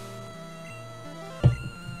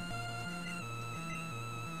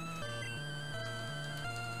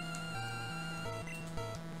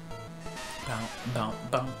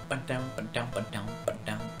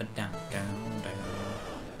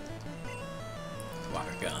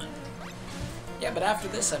 Water gun. Yeah, but after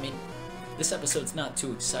this, I mean, this episode's not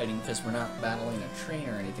too exciting because we're not battling a train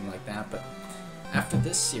or anything like that, but after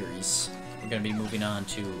this series, we're going to be moving on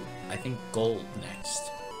to, I think, Gold next.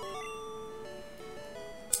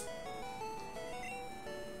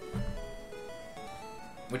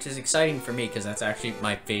 Which is exciting for me because that's actually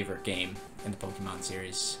my favorite game in the Pokemon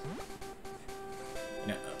series.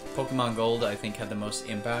 You know, Pokemon Gold, I think, had the most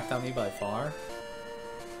impact on me by far.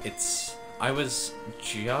 I was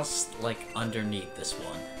just, like, underneath this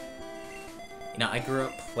one. You know, I grew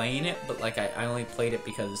up playing it, but, like, I only played it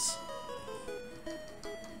because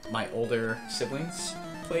my older siblings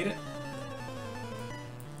played it.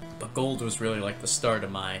 But Gold was really, like, the start of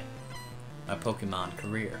my Pokemon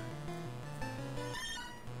career.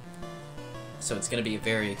 So it's going to be a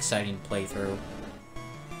very exciting playthrough.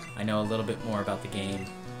 I know a little bit more about the game.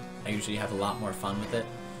 I usually have a lot more fun with it.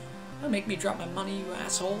 Don't make me drop my money, you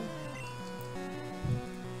asshole.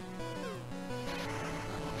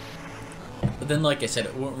 But then, like I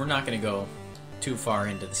said, we're not going to go too far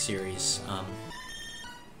into the series.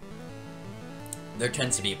 There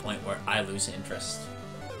tends to be a point where I lose interest.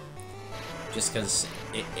 Just because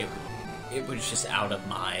it was just out of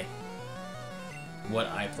my... what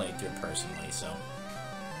I played through personally, so...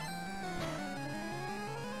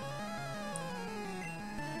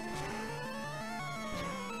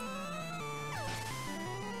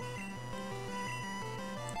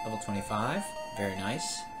 Level 25, very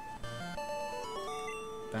nice.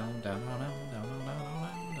 I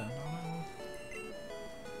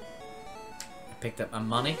picked up my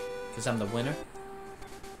money, because I'm the winner.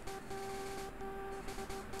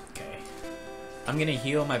 Okay. I'm gonna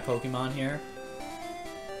heal my Pokemon here.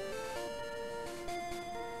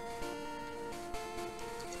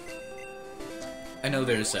 I know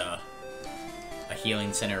there's a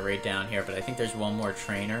healing center right down here, but I think there's one more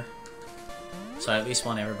trainer. So I at least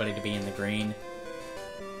want everybody to be in the green.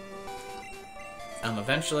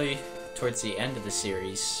 Eventually, towards the end of the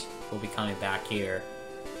series, we'll be coming back here.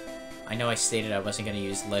 I know I stated I wasn't going to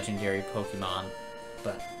use legendary Pokemon,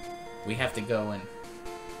 but we have to go and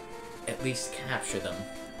at least capture them.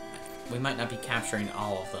 We might not be capturing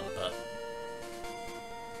all of them, but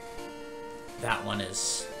that one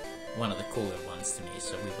is one of the cooler ones to me,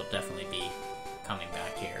 so we will definitely be coming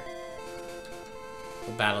back here.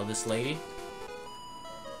 We'll battle this lady.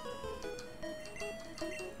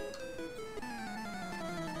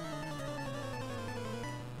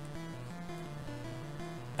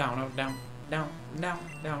 Down, down, down, down,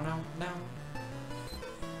 down, down, down.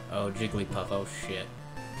 Oh, Jigglypuff, oh shit.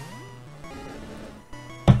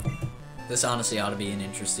 This honestly ought to be an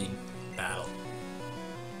interesting battle.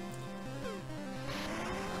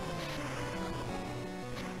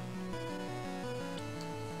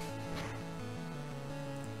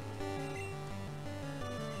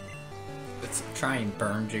 Let's try and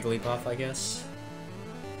burn Jigglypuff, I guess.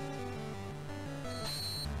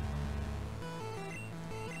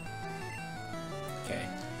 Okay.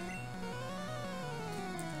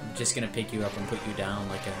 I'm just gonna pick you up and put you down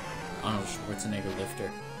like a Arnold Schwarzenegger lifter.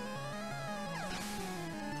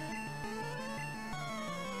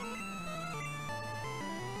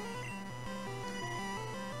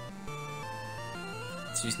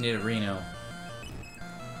 Let's use Nidorino.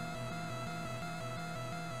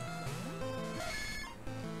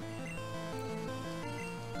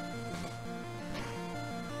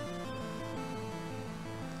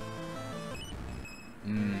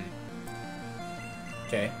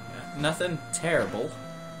 Okay, nothing terrible.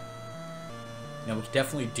 No, we can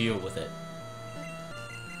definitely deal with it.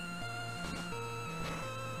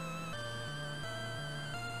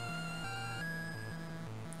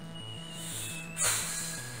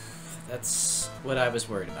 That's what I was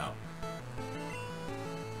worried about.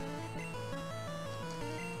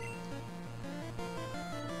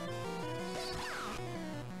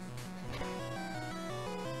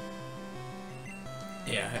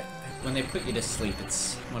 Yeah, when they put you to sleep,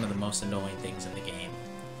 it's one of the most annoying things in the game.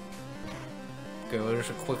 Okay, well, just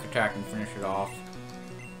a quick attack and finish it off.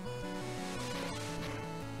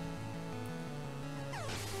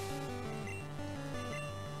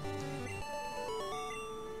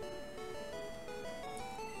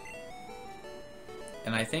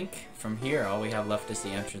 And I think from here, all we have left is the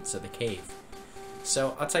entrance to the cave.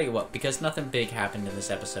 So, I'll tell you what, because nothing big happened in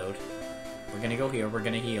this episode, we're gonna go here, we're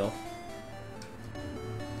gonna heal.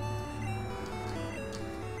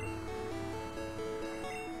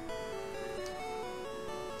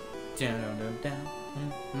 Down, down, down.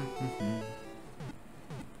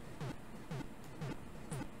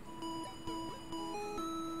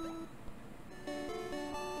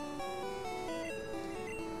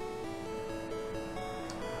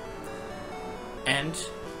 And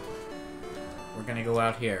we're gonna go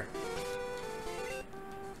out here.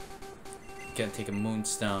 Gonna take a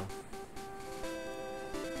moonstone.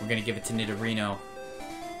 We're gonna give it to Nidorino.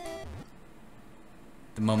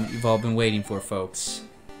 The moment you've all been waiting for, folks.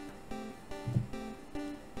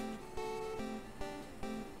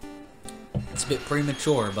 It's a bit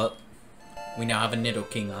premature, but we now have a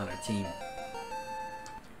Nidoking on our team.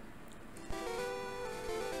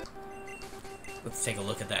 Let's take a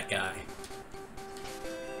look at that guy.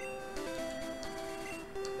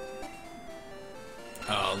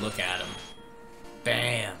 Oh, look at him.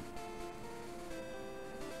 Bam!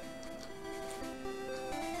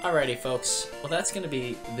 Alrighty, folks. Well, that's going to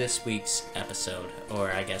be this week's episode,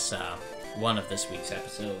 or I guess one of this week's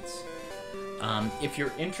episodes. If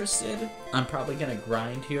you're interested, I'm probably going to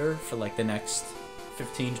grind here for like the next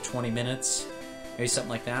 15 to 20 minutes, maybe something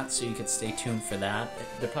like that, so you could stay tuned for that.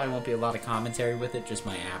 There probably won't be a lot of commentary with it, just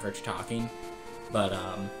my average talking, but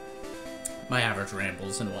my average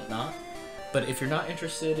rambles and whatnot. But if you're not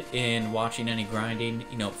interested in watching any grinding,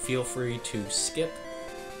 you know, feel free to skip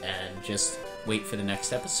and just wait for the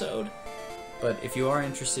next episode. But if you are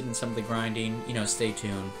interested in some of the grinding, you know, stay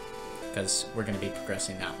tuned, because we're going to be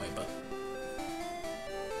progressing that way. But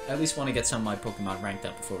I at least want to get some of my Pokemon ranked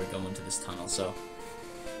up before we go into this tunnel. So,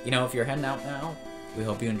 you know, if you're heading out now, we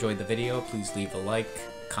hope you enjoyed the video. Please leave a like,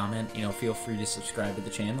 comment, you know, feel free to subscribe to the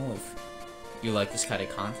channel if you like this kind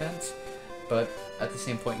of content. But at the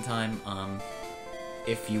same point in time,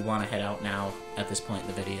 if you want to head out now at this point in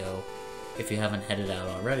the video, if you haven't headed out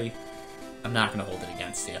already, I'm not going to hold it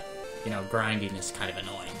against you. You know, grinding is kind of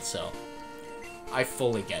annoying, so I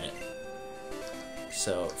fully get it.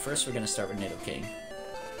 So first we're going to start with Nidoking.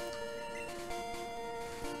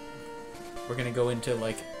 We're going to go into,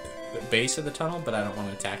 like, the base of the tunnel, but I don't want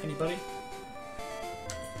to attack anybody.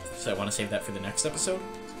 So I want to save that for the next episode.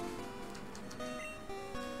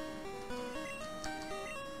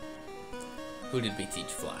 Who did we teach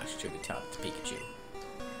Flash? Should we taught to Pikachu?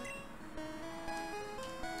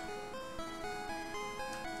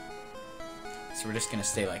 So we're just gonna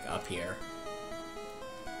stay like up here.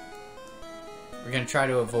 We're gonna try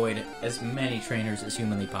to avoid as many trainers as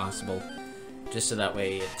humanly possible, just so that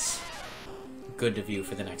way it's good to view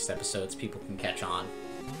for the next episodes. People can catch on,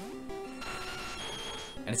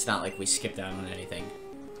 and it's not like we skipped out on anything.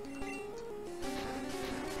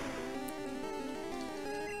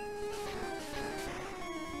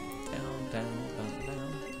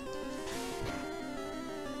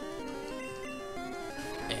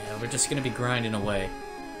 Yeah, we're just gonna be grinding away.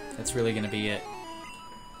 That's really gonna be it.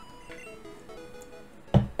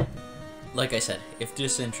 Like I said, if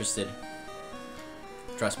disinterested,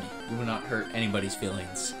 trust me, we will not hurt anybody's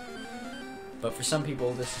feelings. But for some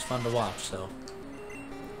people, this is fun to watch, so.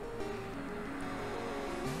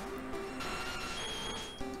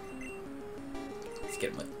 Let's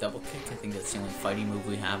get him with double kick. I think that's the only fighting move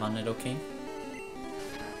we have on Nidoking.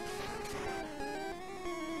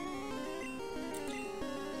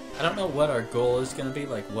 I don't know what our goal is going to be,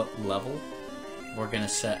 like what level we're going to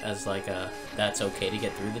set as like a, that's okay to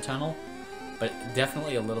get through the tunnel, but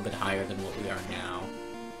definitely a little bit higher than what we are now.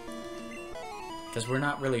 Because we're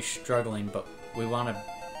not really struggling, but we want to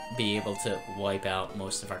be able to wipe out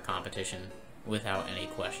most of our competition without any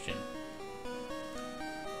question.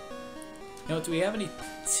 You know, do we have any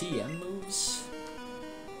TM moves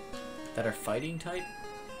that are fighting type?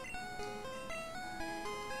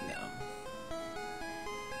 No.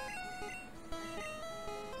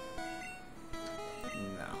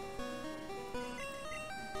 No.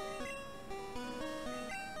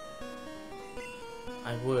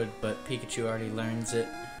 I would, but Pikachu already learns it.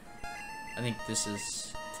 I think this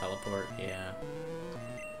is teleport, yeah.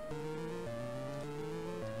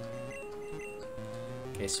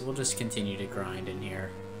 Okay, so we'll just continue to grind in here.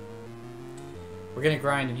 We're gonna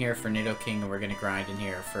grind in here for Nidoking, and we're gonna grind in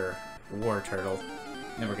here for War Turtle.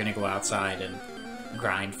 And then we're gonna go outside and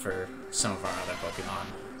grind for some of our other Pokemon.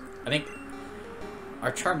 I think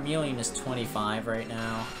our Charmeleon is 25 right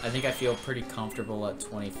now. I think I feel pretty comfortable at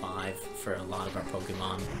 25 for a lot of our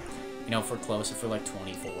Pokemon. You know, if we're close, if we're like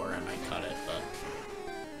 24, I might cut it, but...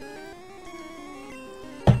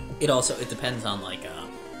 It depends on, like,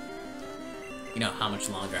 you know, how much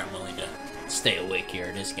longer I'm willing to stay awake here.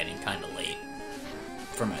 It is getting kind of late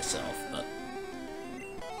for myself, but...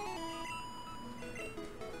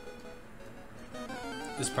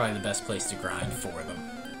 This is probably the best place to grind for them.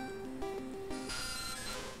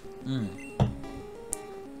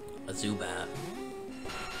 A Zubat.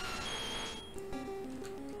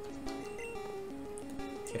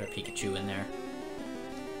 Let's get our Pikachu in there.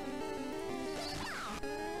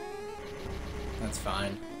 That's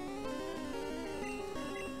fine.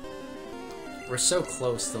 We're so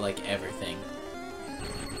close to, like, everything.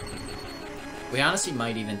 We honestly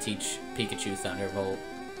might even teach Pikachu Thunderbolt.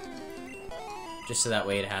 Just so that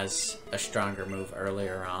way it has a stronger move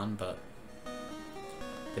earlier on, but...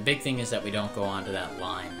 The big thing is that we don't go onto that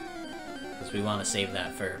line. Because we want to save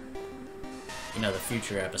that for, you know, the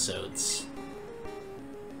future episodes.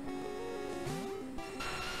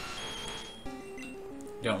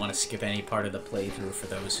 Don't want to skip any part of the playthrough for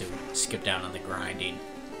those who skip down on the grinding.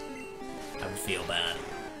 I would feel bad.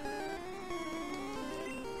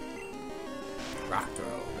 Rock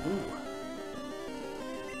throw. Ooh.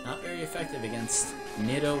 Not very effective against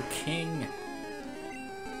Nidoking.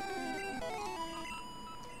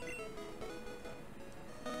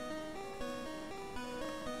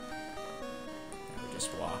 We're just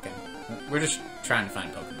walking. We're just trying to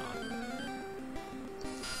find Pokemon.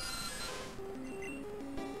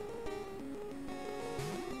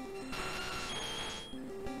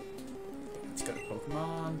 Let's go to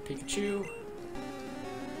Pokemon. Pikachu.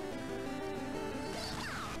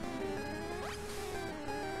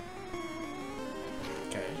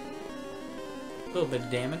 A little bit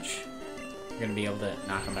of damage. We're gonna be able to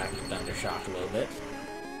knock him back with Thunder Shock a little bit.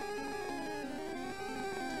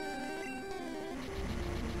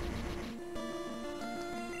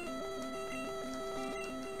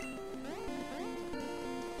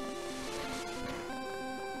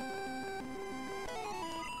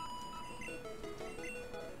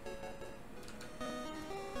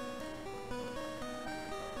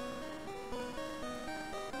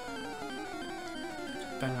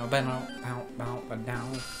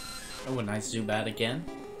 Oh, a nice Zubat again.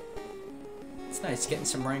 It's nice getting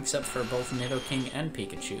some ranks up for both Nidoking and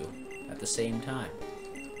Pikachu at the same time.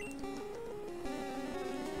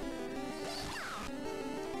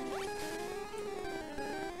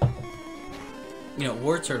 You know,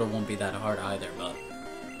 War Turtle won't be that hard either, but...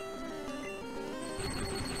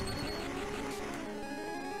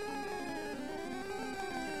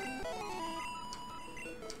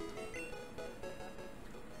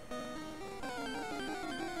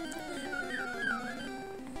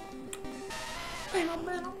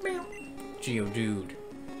 Geodude.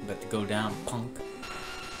 About to go down, punk.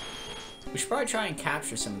 We should probably try and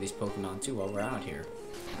capture some of these Pokemon too while we're out here.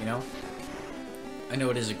 You know? I know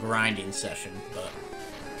it is a grinding session, but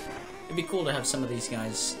it'd be cool to have some of these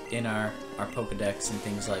guys in our Pokedex and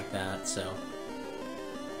things like that, so...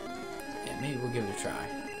 Yeah, maybe we'll give it a try.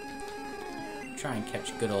 Try and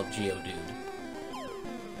catch good old Geodude.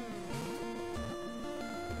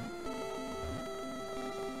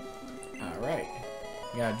 Alright.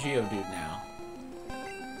 We got a Geodude now.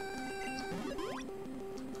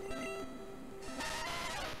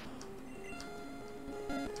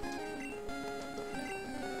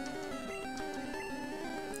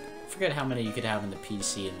 Forget how many you could have in the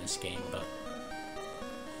PC in this game, but...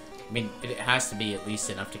 I mean, it has to be at least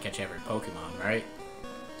enough to catch every Pokemon, right?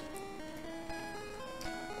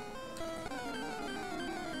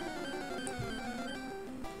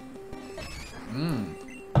 I'm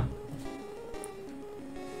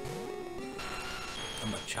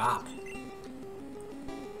a chop.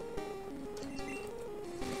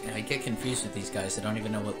 Yeah, I get confused with these guys. I don't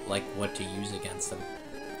even know what to use against them.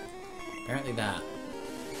 Apparently that.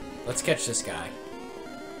 Let's catch this guy.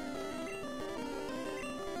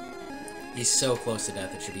 He's so close to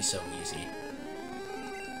death, it should be so easy.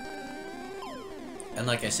 And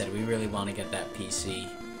like I said, we really want to get that PC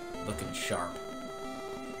looking sharp.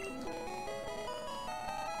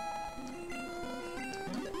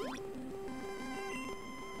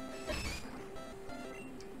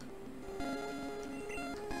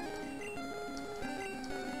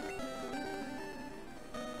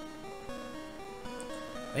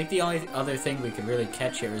 I think the only other thing we could really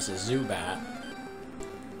catch here is a Zubat.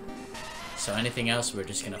 So anything else, we're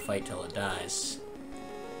just gonna fight till it dies.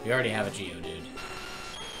 We already have a Geodude.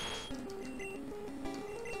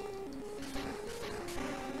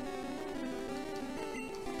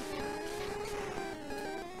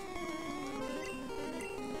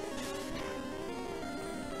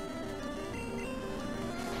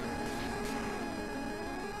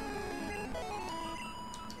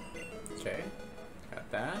 Okay.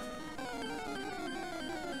 That.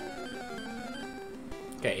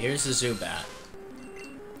 Okay, here's the Zubat.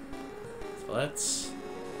 So let's...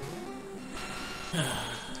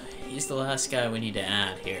 He's the last guy we need to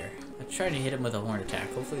add here. Let's try to hit him with a horn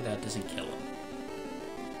attack. Hopefully that doesn't kill him.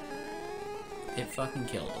 It fucking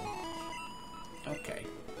killed him. Okay.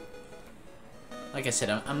 Like I said,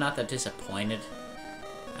 I'm not that disappointed.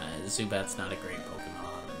 Zubat's not a great Pokemon.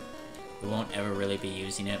 We won't ever really be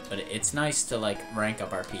using it, but it's nice to, like, rank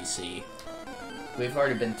up our PC. We've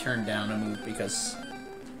already been turned down a move because...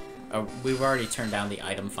 we've already turned down the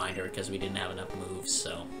item finder because we didn't have enough moves,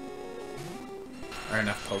 so... Or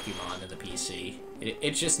enough Pokemon in the PC.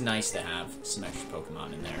 It's just nice to have some extra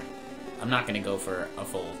Pokemon in there. I'm not going to go for a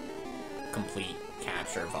full, complete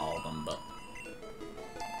capture of all of them, but...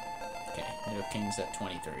 Okay, Nidoking's at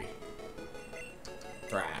 23.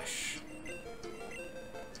 Thrash.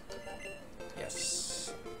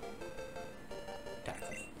 Yes.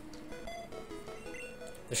 Tackle.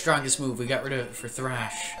 The strongest move, we got rid of it for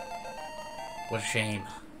Thrash. What a shame.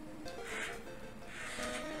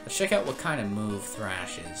 Let's check out what kind of move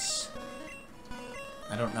Thrash is.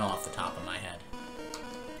 I don't know off the top of my head.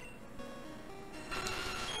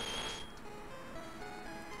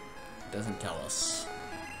 It doesn't tell us.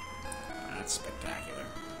 That's spectacular.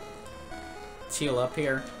 Let's heal up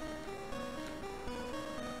here.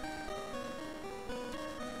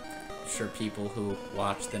 Sure, people who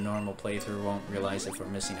watch the normal playthrough won't realize if we're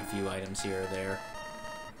missing a few items here or there.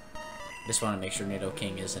 Just want to make sure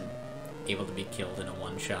Nidoking isn't able to be killed in a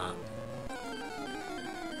one-shot.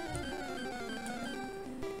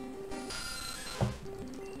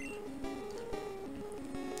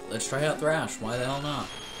 Let's try out Thrash. Why the hell not?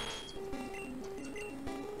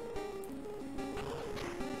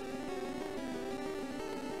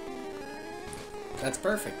 That's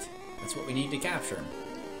perfect. That's what we need to capture him.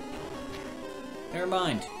 Never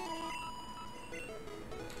mind.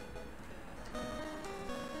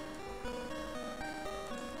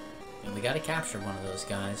 And we gotta capture one of those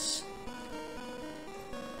guys.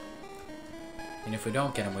 And if we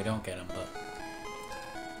don't get him, we don't get him, but...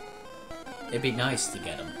 It'd be nice to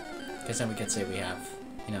get him. Because then we could say we have,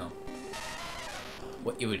 you know,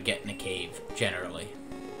 what you would get in a cave, generally.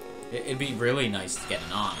 It'd be really nice to get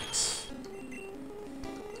an Onyx.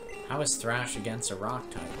 How is Thrash against a rock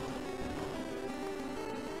type?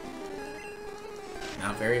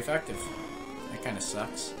 Not very effective. That kind of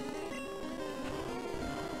sucks.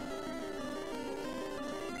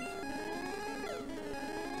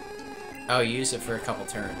 Oh, you use it for a couple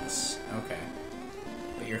turns. Okay.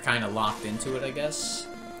 But you're kind of locked into it, I guess?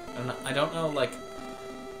 I don't know, like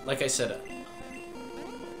I said...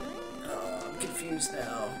 Oh, I'm confused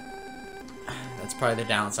now. That's probably the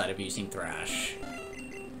downside of using Thrash.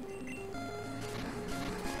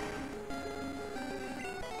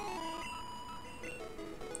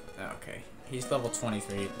 Okay, he's level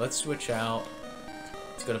 23. Let's switch out.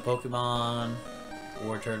 Let's go to Pokemon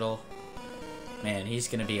War Turtle. Man, he's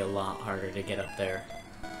gonna be a lot harder to get up there.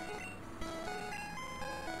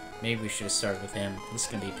 Maybe we should have started with him. This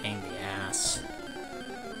is gonna be a pain in the ass.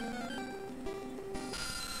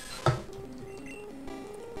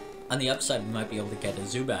 On the upside, we might be able to get a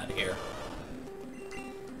Zubat here.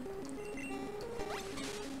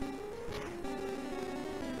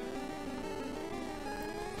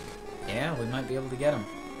 Yeah, we might be able to get him.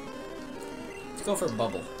 Let's go for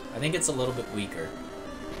Bubble. I think it's a little bit weaker.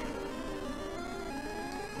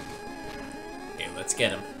 Okay, let's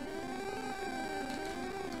get him.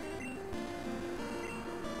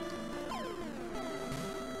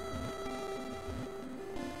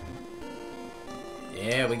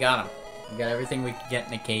 Yeah, we got him. We got everything we could get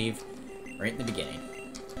in a cave right in the beginning.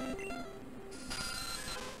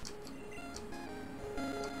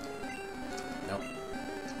 Nope.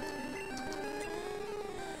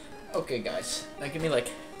 Okay, guys. Now give me like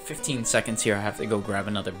 15 seconds here. I have to go grab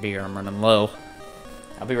another beer. I'm running low.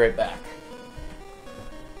 I'll be right back.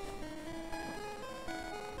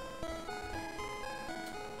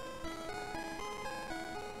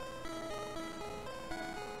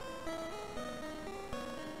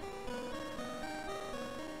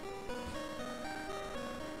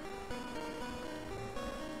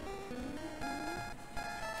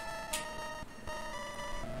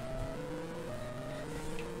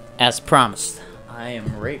 As promised, I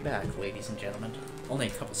am right back, ladies and gentlemen. Only a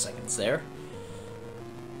couple seconds there.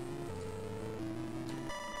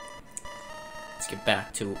 Let's get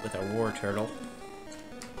back to it with our war turtle.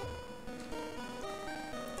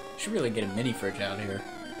 Should really get a mini fridge out here.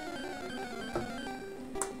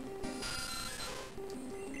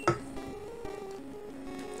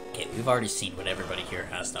 Okay, we've already seen what everybody here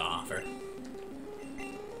has to offer.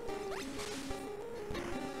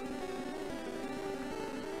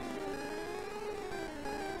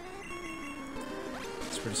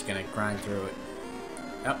 We're just gonna grind through it.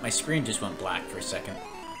 Oh, my screen just went black for a second.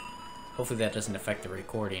 Hopefully that doesn't affect the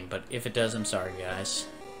recording, but if it does, I'm sorry, guys.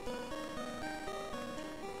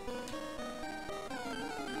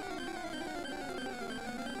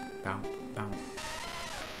 Bow, bow.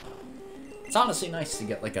 It's honestly nice to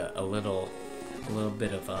get like a little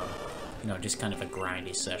bit of a, you know, just kind of a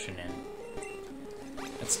grindy session in.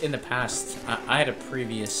 It's in the past. I had a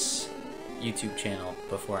previous YouTube channel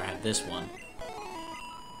before I had this one.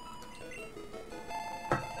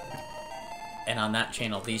 And on that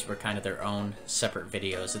channel, these were kind of their own separate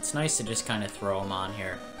videos. It's nice to just kind of throw them on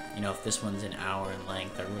here. You know, if this one's an hour in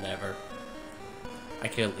length or whatever, I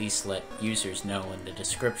could at least let users know in the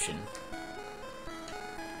description.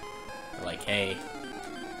 Like, hey,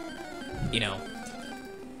 you know,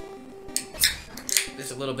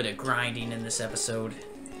 there's a little bit of grinding in this episode.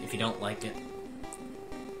 If you don't like it,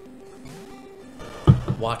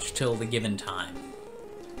 watch till the given time.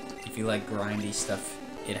 If you like grindy stuff,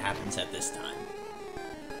 it happens at this time.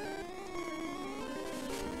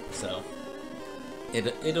 So,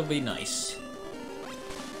 it'll be nice.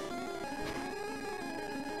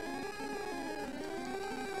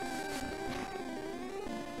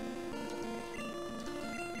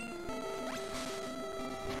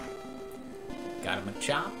 Got him a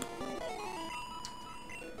chop.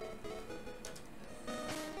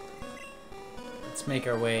 Let's make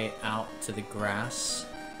our way out to the grass.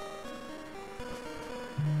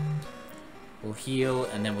 We'll heal,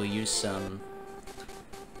 and then we'll use some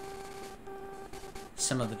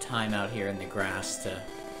of the time out here in the grass to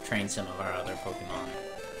train some of our other Pokemon.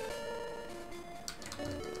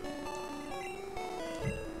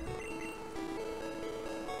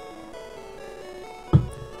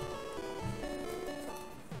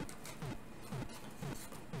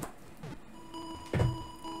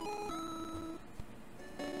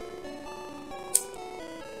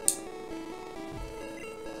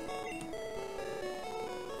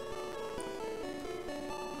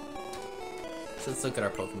 So let's look at our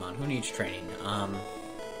Pokemon. Who needs training?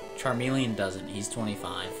 Charmeleon doesn't. He's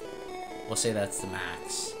 25. We'll say that's the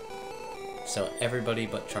max. So everybody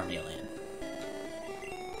but Charmeleon.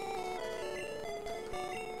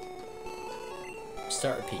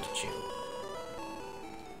 Start with Pikachu.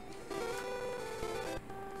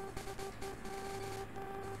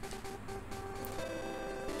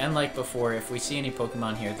 And like before, if we see any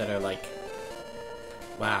Pokemon here that are like,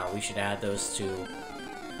 wow, we should add those to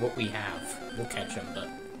what we have, we'll catch them, but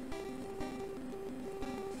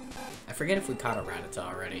I forget if we caught a Rattata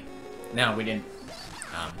already. No, we didn't.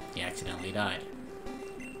 He accidentally died.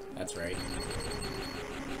 That's right.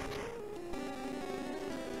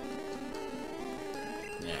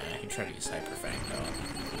 Yeah, he tried to use Hyper Fang,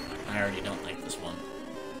 though. I already don't like this one.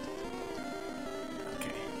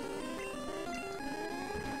 Okay.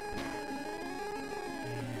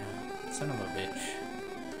 Yeah, son of a bitch.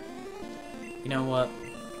 You know what?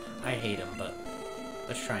 I hate him, but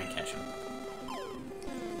let's try and catch him.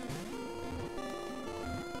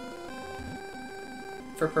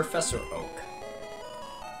 For Professor Oak,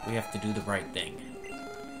 we have to do the right thing.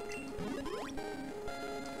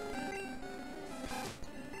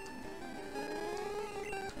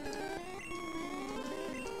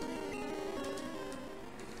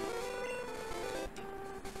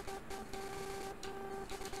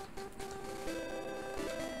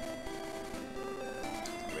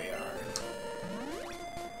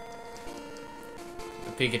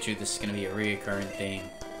 Pikachu, this is going to be a reoccurring thing.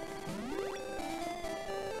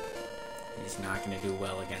 not going to do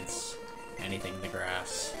well against anything in the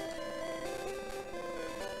grass.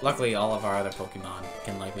 Luckily, all of our other Pokemon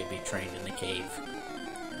can likely be trained in the cave.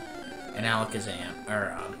 And Alakazam,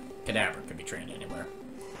 or Kadabra could be trained anywhere.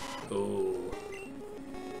 Ooh.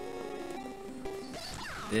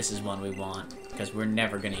 This is one we want, because we're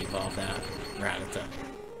never going to evolve that Rattata.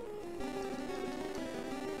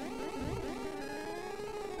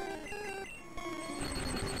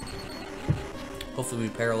 Hopefully we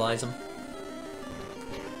paralyze him.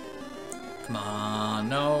 Come on.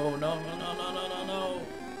 No, no, no, no, no, no, no, no.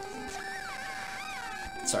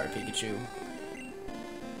 Sorry, Pikachu.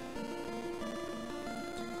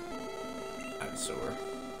 I'm sore.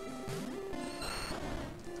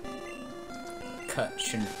 Cut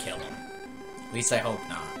shouldn't kill him. At least I hope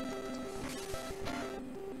not.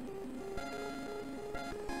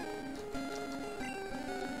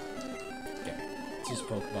 Okay, let's use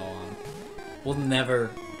Pokeball on him. We'll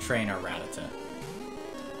never train our Rattata.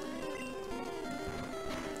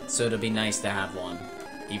 So it'll be nice to have one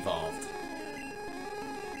evolved.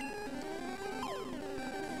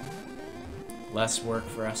 Less work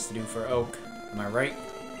for us to do for Oak. Am I right?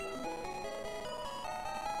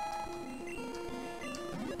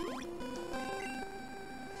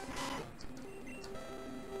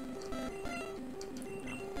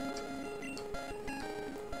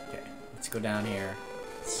 Okay, let's go down here.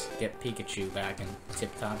 Let's get Pikachu back in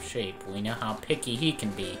tip-top shape. We know how picky he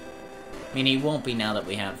can be. I mean, he won't be now that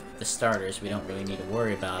we have the starters. We don't really need to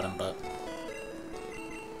worry about him, but...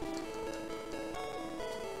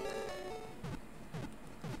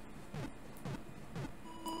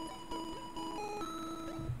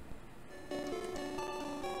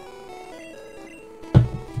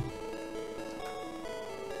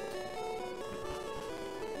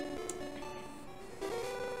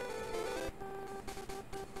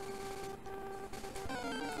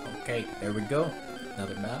 Okay, there we go.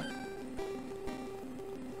 Another map.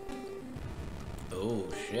 Oh,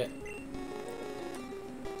 shit.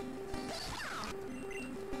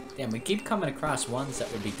 Damn, we keep coming across ones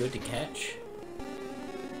that would be good to catch.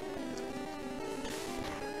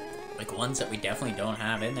 Like ones that we definitely don't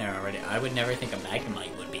have in there already. I would never think a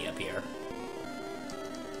Magnemite would be up here.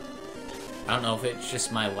 I don't know if it's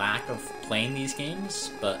just my lack of playing these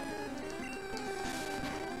games, but...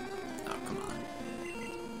 Oh, come on.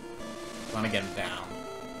 I want to get him down.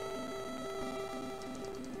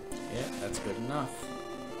 Yeah, that's good enough.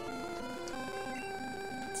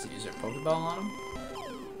 Let's use our Pokeball on him.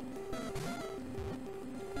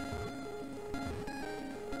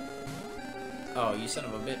 Oh, you son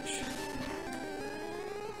of a bitch.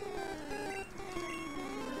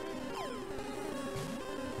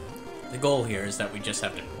 The goal here is that we just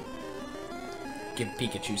have to give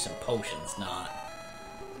Pikachu some potions, not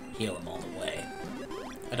heal him all the way.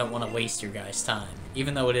 I don't want to waste your guys' time,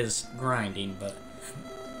 even though it is grinding, but...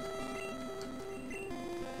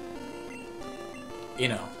 You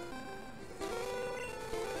know.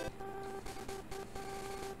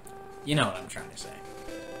 You know what I'm trying to say.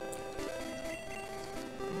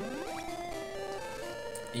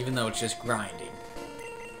 Even though it's just grinding.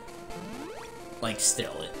 Like,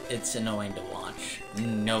 still, it's annoying to watch.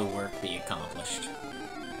 No work be accomplished.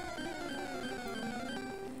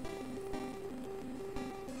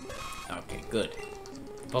 Okay, good.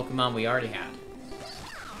 Pokemon we already had.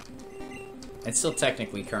 And still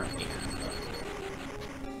technically currently have.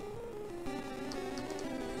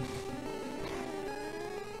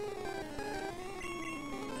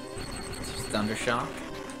 Thundershock.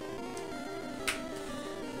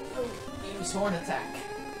 Oh, use Horn Attack.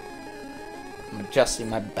 I'm adjusting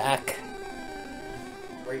my back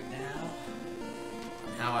right now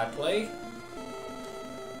on how I play.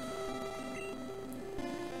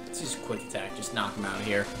 Let's use a Quick Attack, just knock him out of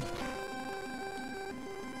here.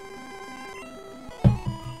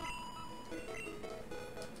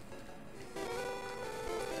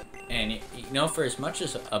 And you know, for as much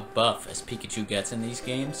as a buff as Pikachu gets in these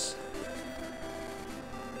games,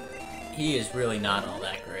 he is really not all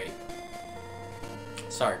that great.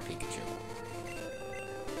 Sorry, Pikachu.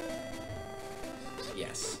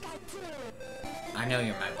 Yes. I know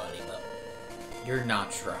you're my buddy, but you're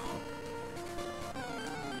not strong.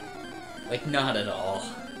 Like, not at all.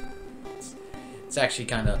 It's actually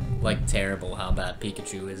kind of, like, terrible how bad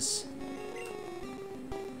Pikachu is.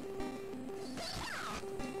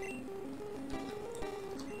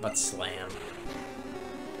 But Slam.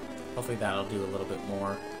 Hopefully that'll do a little bit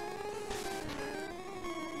more.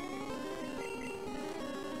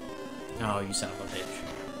 Oh, you son of a bitch.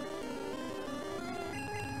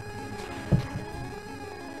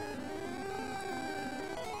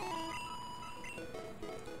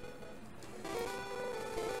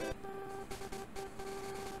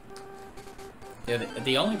 Yeah,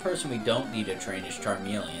 the only person we don't need to train is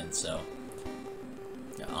Charmeleon, so...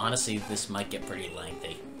 Yeah, honestly, this might get pretty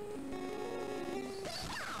lengthy.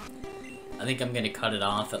 I think I'm gonna cut it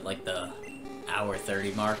off at, like, the hour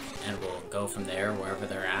 30 mark, and we'll go from there, wherever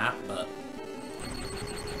they're at, but...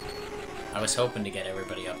 I was hoping to get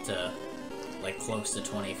everybody up to, like, close to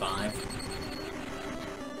 25.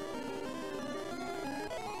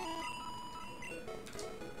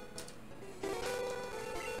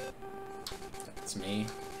 That's me.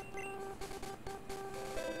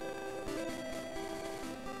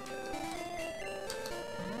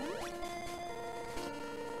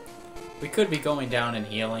 We could be going down and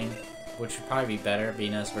healing, which would probably be better,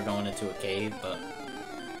 being as we're going into a cave, but...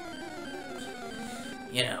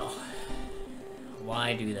 You know...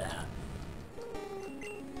 Why do that?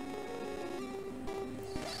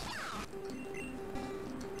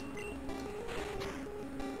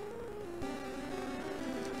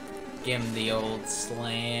 Give him the old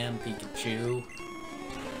slam, Pikachu.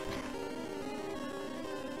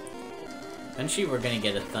 Eventually we're gonna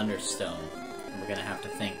get a Thunderstone. And we're gonna have to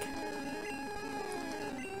think.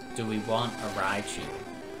 Do we want a Raichu?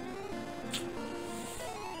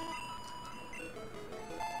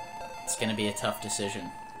 It's gonna be a tough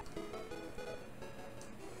decision.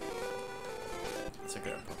 Let's look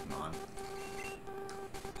at our Pokemon.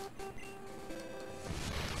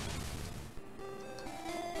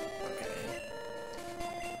 Okay.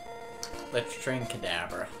 Let's train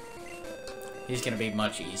Kadabra. He's gonna be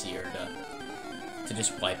much easier to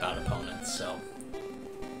just wipe out opponents, so...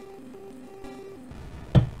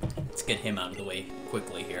 Let's get him out of the way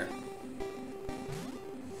quickly here.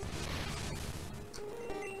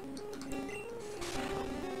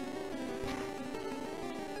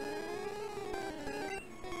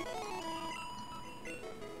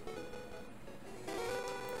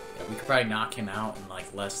 We could probably knock him out in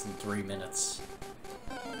like less than 3 minutes.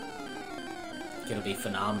 It'll be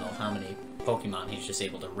phenomenal how many Pokemon he's just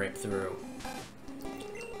able to rip through.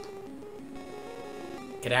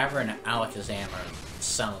 Kadabra and Alakazam are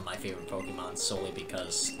some of my favorite Pokemon solely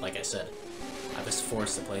because, like I said, I was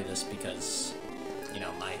forced to play this because, you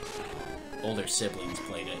know, my older siblings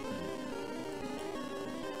played it. And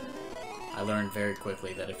I learned very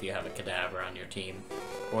quickly that if you have a Kadabra on your team,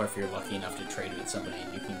 or if you're lucky enough to trade with somebody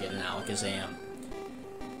and you can get an Alakazam,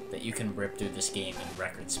 that you can rip through this game in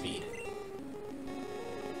record speed.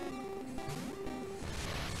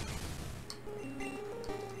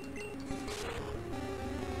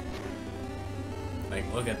 Like,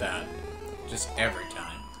 look at that. Just every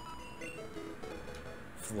time.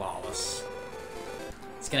 Flawless.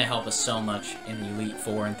 It's gonna help us so much in the Elite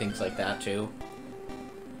Four and things like that, too.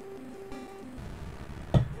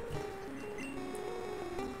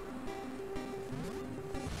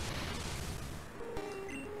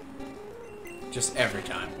 Just every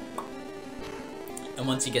time. And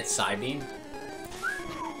once he gets Psybeam,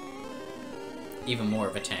 even more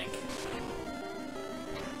of a tank.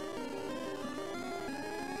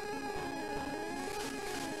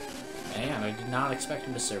 Man, I did not expect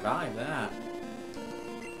him to survive that.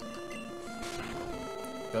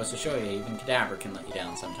 Goes to show you, even Kadabra can let you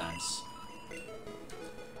down sometimes.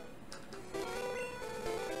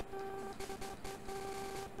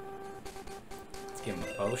 Let's give him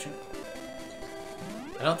a potion.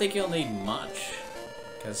 I don't think you'll need much,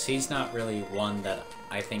 because he's not really one that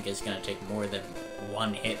I think is going to take more than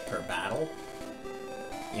one hit per battle.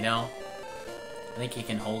 You know? I think he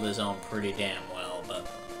can hold his own pretty damn well, but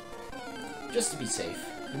just to be safe,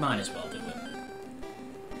 you might as well do it.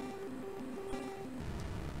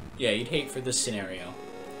 Yeah, you'd hate for this scenario.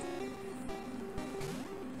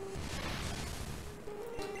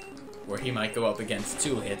 Where he might go up against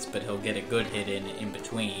 2 hits, but he'll get a good hit in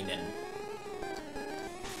between, and...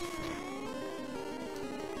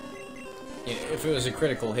 If it was a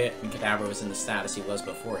critical hit and Kadabra was in the status he was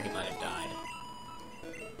before, he might have died.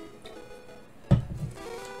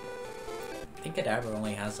 I think Kadabra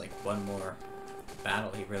only has like one more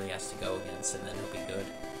battle he really has to go against, and then he'll be good.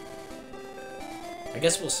 I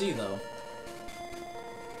guess we'll see, though.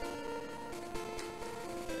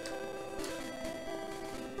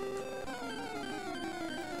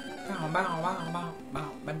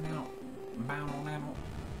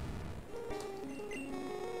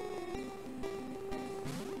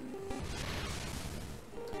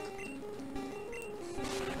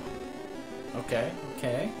 Okay,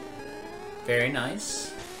 okay. Very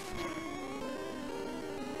nice.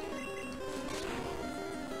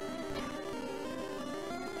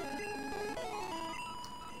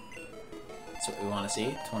 That's what we want to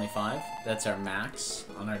see. 25. That's our max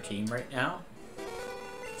on our team right now.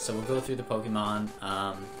 So we'll go through the Pokemon.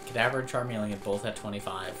 Kadabra and Charmeleon both at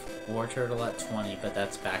 25. Wartortle at 20, but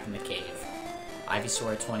that's back in the cave.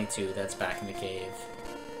 Ivysaur at 22, that's back in the cave.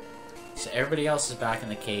 So everybody else is back in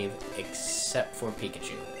the cave except for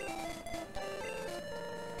Pikachu.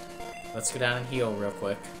 Let's go down and heal real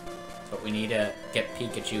quick. But we need to get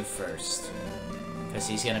Pikachu first, because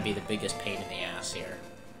he's going to be the biggest pain in the ass here.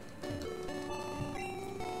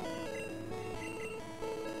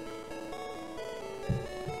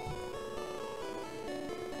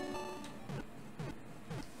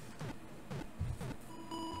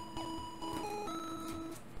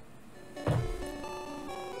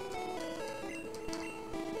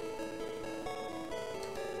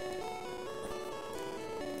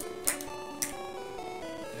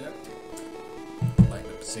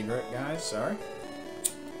 Cigarette, guys, sorry.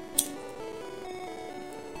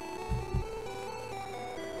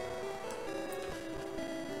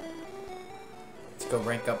 Let's go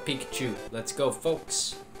rank up Pikachu. Let's go,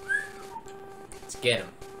 folks. Let's get him.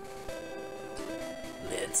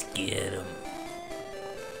 Let's get him.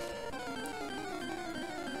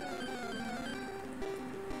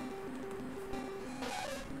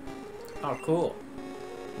 Oh, cool.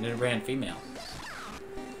 Nidoran female.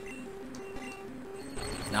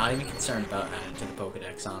 Not even concerned about adding to the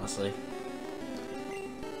Pokedex, honestly.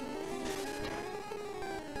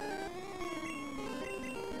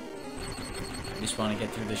 I just want to get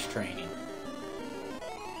through this training.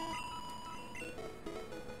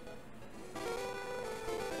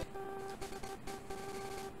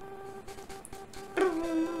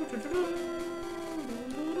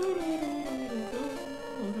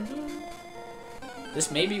 This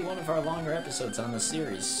may be one of our longer episodes on the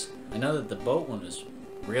series. I know that the boat one was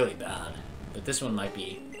really bad, but this one might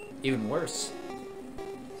be even worse.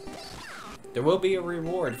 There will be a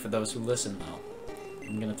reward for those who listen, though.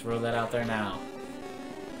 I'm gonna throw that out there now.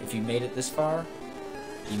 If you made it this far,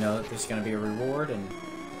 you know that there's gonna be a reward, and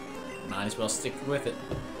might as well stick with it.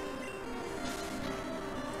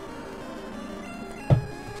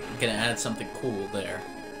 I'm gonna add something cool there,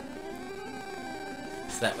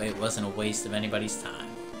 so that way it wasn't a waste of anybody's time.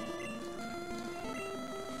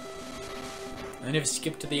 And if you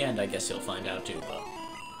skip to the end, I guess you'll find out too, but...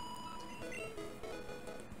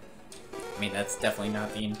 I mean, that's definitely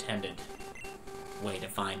not the intended way to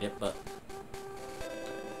find it, but...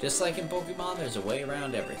 Just like in Pokemon, there's a way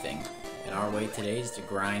around everything. And our way today is to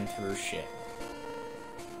grind through shit.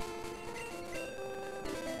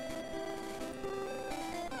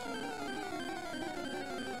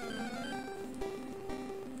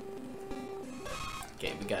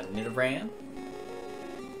 Okay, we got Nidoran.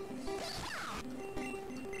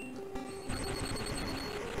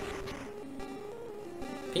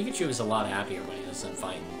 Pikachu was a lot happier when he wasn't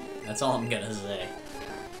fighting. That's all I'm gonna say.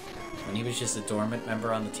 When he was just a dormant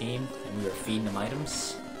member on the team, and we were feeding him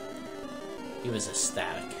items, he was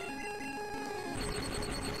ecstatic.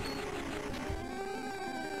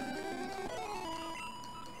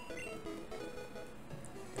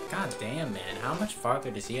 God damn, man. How much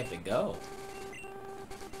farther does he have to go?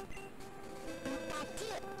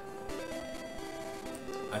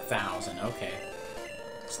 Okay.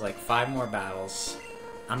 It's like 5 more battles.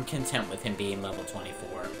 I'm content with him being level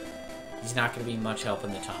 24. He's not going to be much help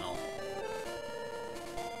in the tunnel.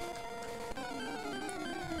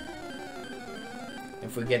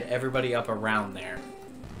 If we get everybody up around there.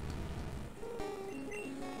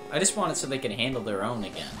 I just want it so they can handle their own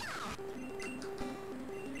again.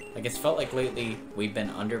 Like, it's felt like lately we've been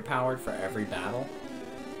underpowered for every battle.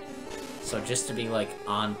 So just to be, like,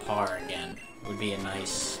 on par again would be a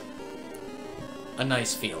nice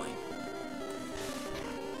feeling.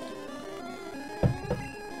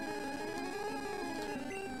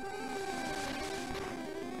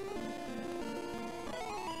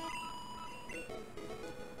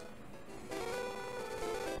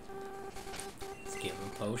 Let's give him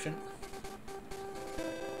a potion.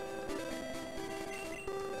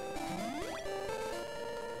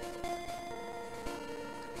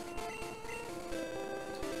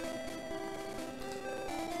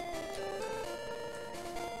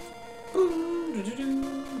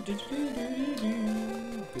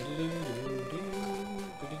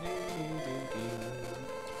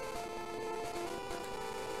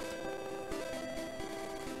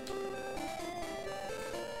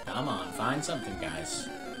 Come on, find something, guys.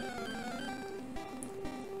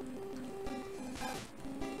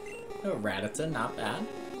 Oh, Rattata, not bad.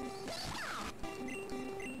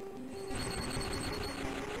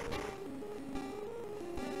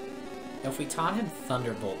 Now, if we taught him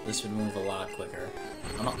Thunderbolt, this would move a lot quicker.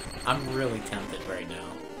 I'm really tempted right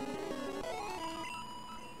now.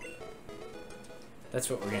 That's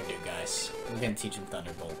what we're gonna do, guys. We're gonna teach him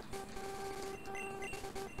Thunderbolt.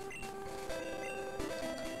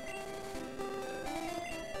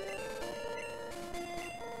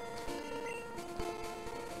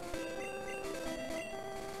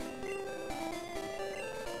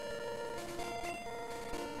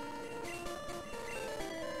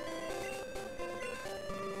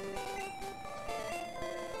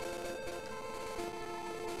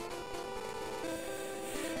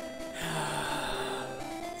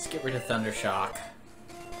 Let's get rid of Thunder Shock.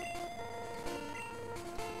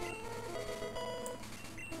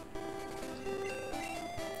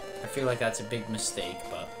 I feel like that's a big mistake,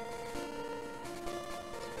 but...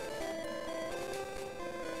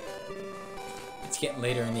 it's getting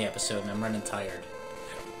later in the episode and I'm running tired.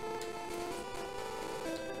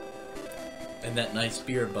 And that nice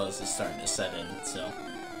beer buzz is starting to set in, so...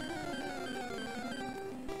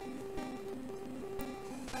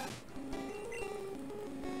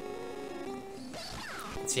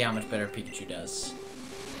 see how much better Pikachu does.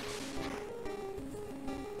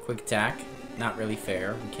 Quick attack, not really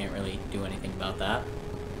fair. We can't really do anything about that.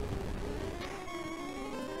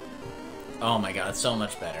 Oh my god, so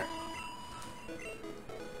much better.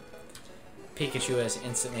 Pikachu has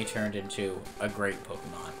instantly turned into a great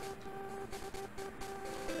Pokemon.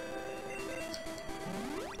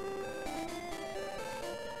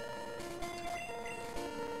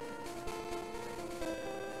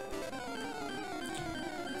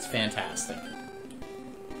 Fantastic.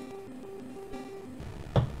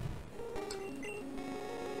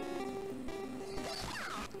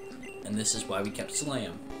 And this is why we kept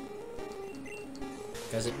Slam.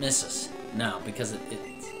 Because it misses. No, because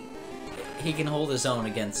he can hold his own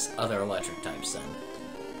against other electric types then.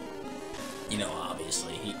 You know,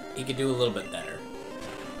 obviously. He could do a little bit better.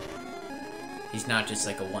 He's not just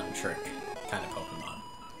like a one-trick kind of Pokemon.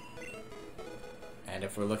 And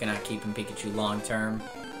if we're looking at keeping Pikachu long-term,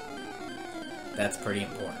 that's pretty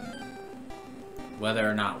important. Whether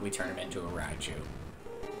or not we turn him into a Raichu.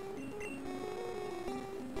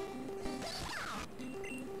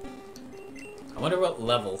 I wonder what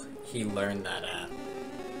level he learned that at.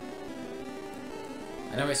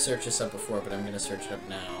 I know I searched this up before, but I'm going to search it up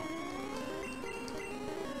now.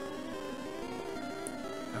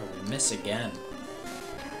 Oh, we miss again.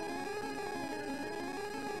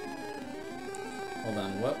 Hold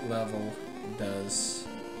on, what level does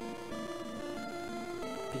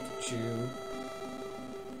Pikachu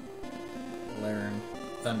learn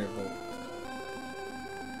Thunderbolt?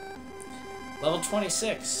 Level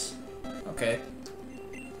 26. Okay.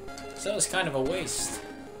 So that was kind of a waste.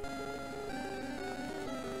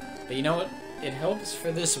 But you know what? It helps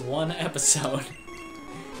for this one episode.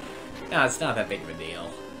 No, it's not that big of a deal,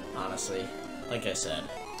 honestly. Like I said.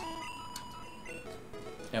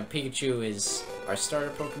 Now, Pikachu is our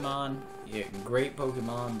starter Pokemon. Yeah, great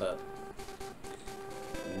Pokemon, but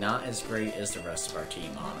not as great as the rest of our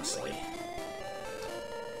team, honestly.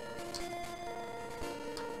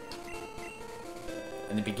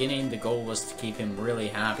 In the beginning, the goal was to keep him really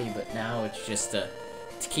happy, but now it's just to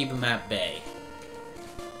keep him at bay.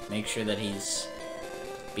 Make sure that he's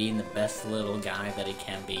being the best little guy that he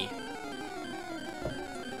can be.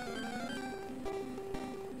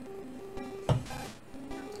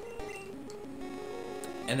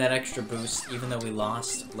 And that extra boost, even though we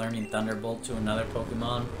lost learning Thunderbolt to another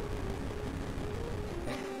Pokemon,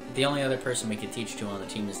 the only other person we could teach to on the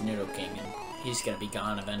team is Nidoking, and he's gonna be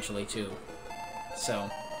gone eventually too. So,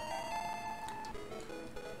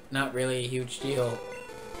 not really a huge deal.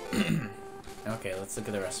 Okay, let's look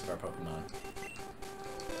at the rest of our Pokemon.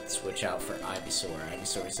 Switch out for Ivysaur.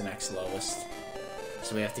 Ivysaur is the next lowest.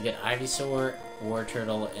 So we have to get Ivysaur,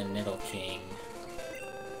 Wartortle, and Nidoking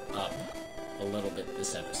up a little bit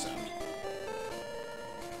this episode.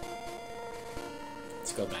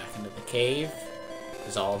 Let's go back into the cave,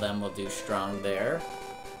 because all of them will do strong there.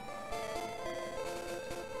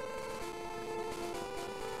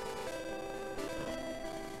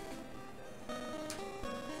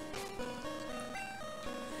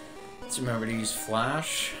 Let's remember to use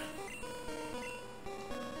Flash.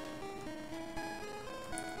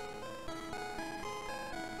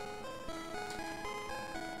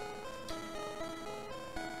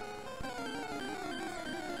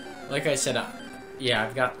 Like I said, yeah,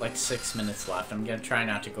 I've got like 6 minutes left. I'm gonna try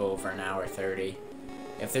not to go over an hour 30.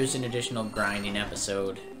 If there's an additional grinding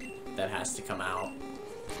episode that has to come out,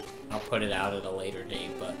 I'll put it out at a later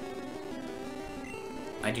date, but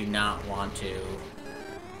I do not want to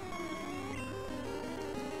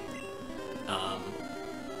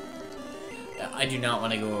I do not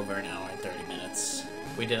want to go over an hour and 30 minutes.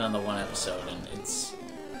 We did on the one episode, and it's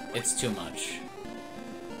too much.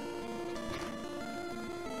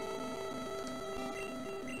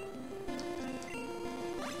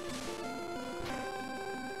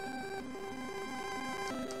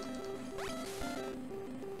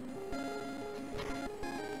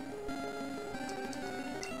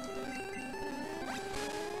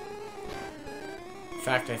 In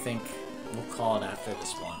fact, I think we'll call it after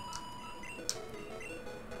this one.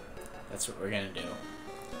 That's what we're gonna do.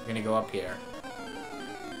 We're gonna go up here.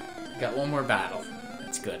 Got one more battle.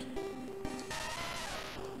 That's good.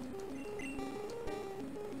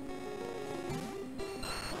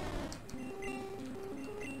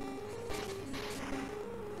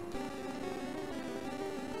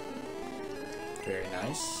 Very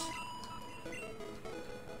nice.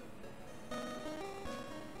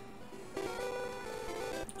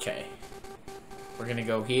 Okay. We're gonna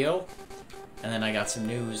go heal, and then I got some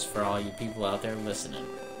news for all you people out there listening.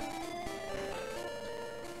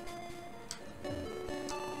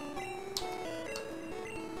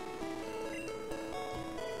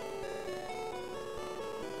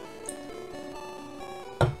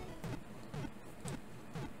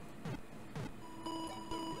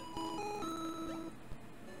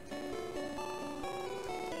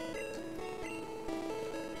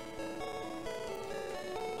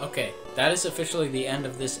 Okay, that is officially the end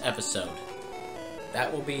of this episode.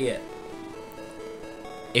 That will be it.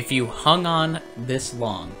 If you hung on this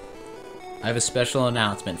long, I have a special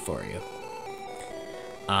announcement for you.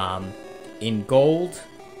 In Gold,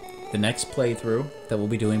 the next playthrough that we'll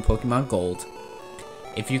be doing Pokemon Gold,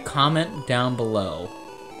 if you comment down below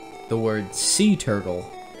the word Sea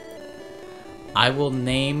Turtle, I will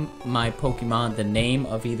name my Pokemon the name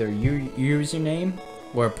of either your username,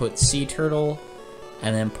 or put Sea Turtle,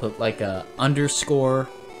 and then put like a underscore,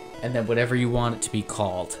 and then whatever you want it to be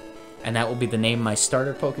called. And that will be the name of my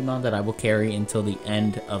starter Pokemon that I will carry until the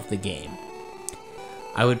end of the game.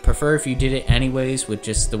 I would prefer if you did it anyways with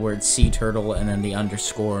just the word Sea Turtle and then the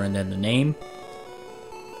underscore and then the name.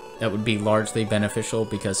 That would be largely beneficial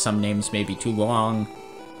because some names may be too long,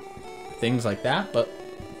 things like that, but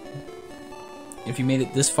if you made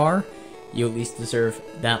it this far, you at least deserve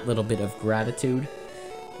that little bit of gratitude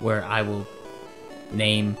where I will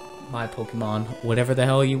name my Pokemon whatever the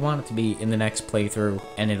hell you want it to be in the next playthrough,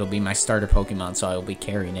 and it'll be my starter Pokemon, so I will be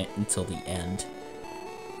carrying it until the end.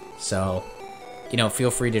 So, you know, feel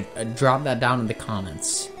free to drop that down in the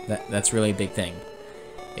comments. That's really a big thing.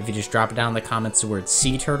 If you just drop it down in the comments, the word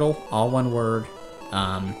Sea Turtle, all one word,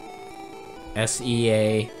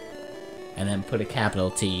 S-E-A, and then put a capital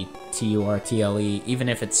T, T-U-R-T-L-E, even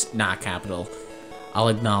if it's not capital, I'll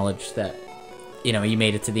acknowledge that, you know, you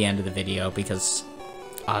made it to the end of the video, because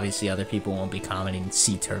obviously other people won't be commenting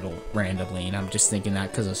Sea Turtle randomly, and I'm just thinking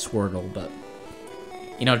that because of Swirtle, but,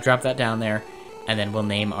 you know, drop that down there, and then we'll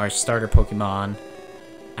name our starter Pokemon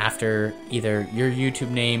after either your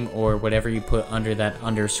YouTube name or whatever you put under that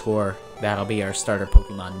underscore. That'll be our starter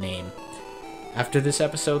Pokemon name. After this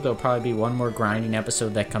episode, there'll probably be one more grinding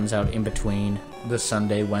episode that comes out in between the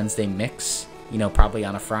Sunday-Wednesday mix, you know, probably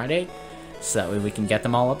on a Friday, so that way we can get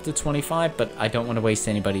them all up to 25, but I don't want to waste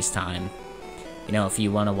anybody's time. You know, if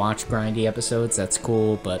you want to watch grindy episodes, that's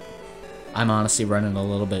cool, but I'm honestly running a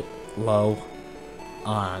little bit low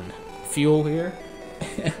on fuel here.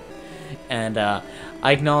 And I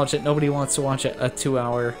acknowledge that nobody wants to watch a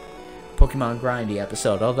 2-hour Pokemon grindy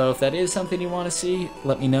episode, although if that is something you want to see,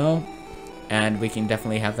 let me know, and we can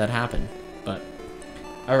definitely have that happen. But,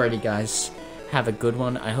 alrighty guys, have a good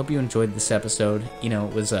one. I hope you enjoyed this episode. You know,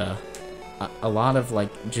 it was a lot of,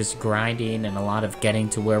 like, just grinding and a lot of getting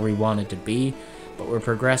to where we wanted to be, but we're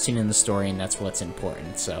progressing in the story, and that's what's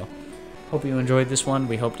important. So, hope you enjoyed this one.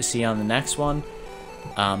 We hope to see you on the next one.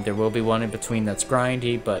 There will be one in between that's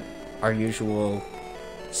grindy, but our usual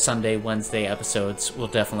Sunday, Wednesday episodes will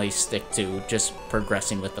definitely stick to just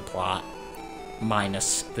progressing with the plot,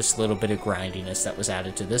 minus this little bit of grindiness that was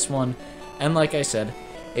added to this one. And like I said,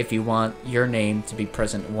 if you want your name to be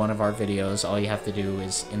present in one of our videos, all you have to do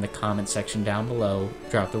is, in the comment section down below,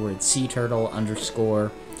 drop the word Sea Turtle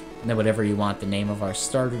underscore, and then whatever you want the name of our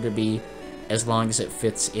starter to be, as long as it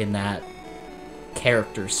fits in that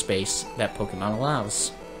character space that Pokemon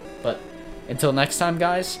allows. But until next time,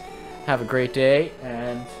 guys, have a great day,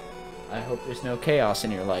 and I hope there's no chaos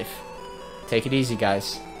in your life. Take it easy,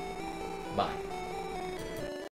 guys. Bye.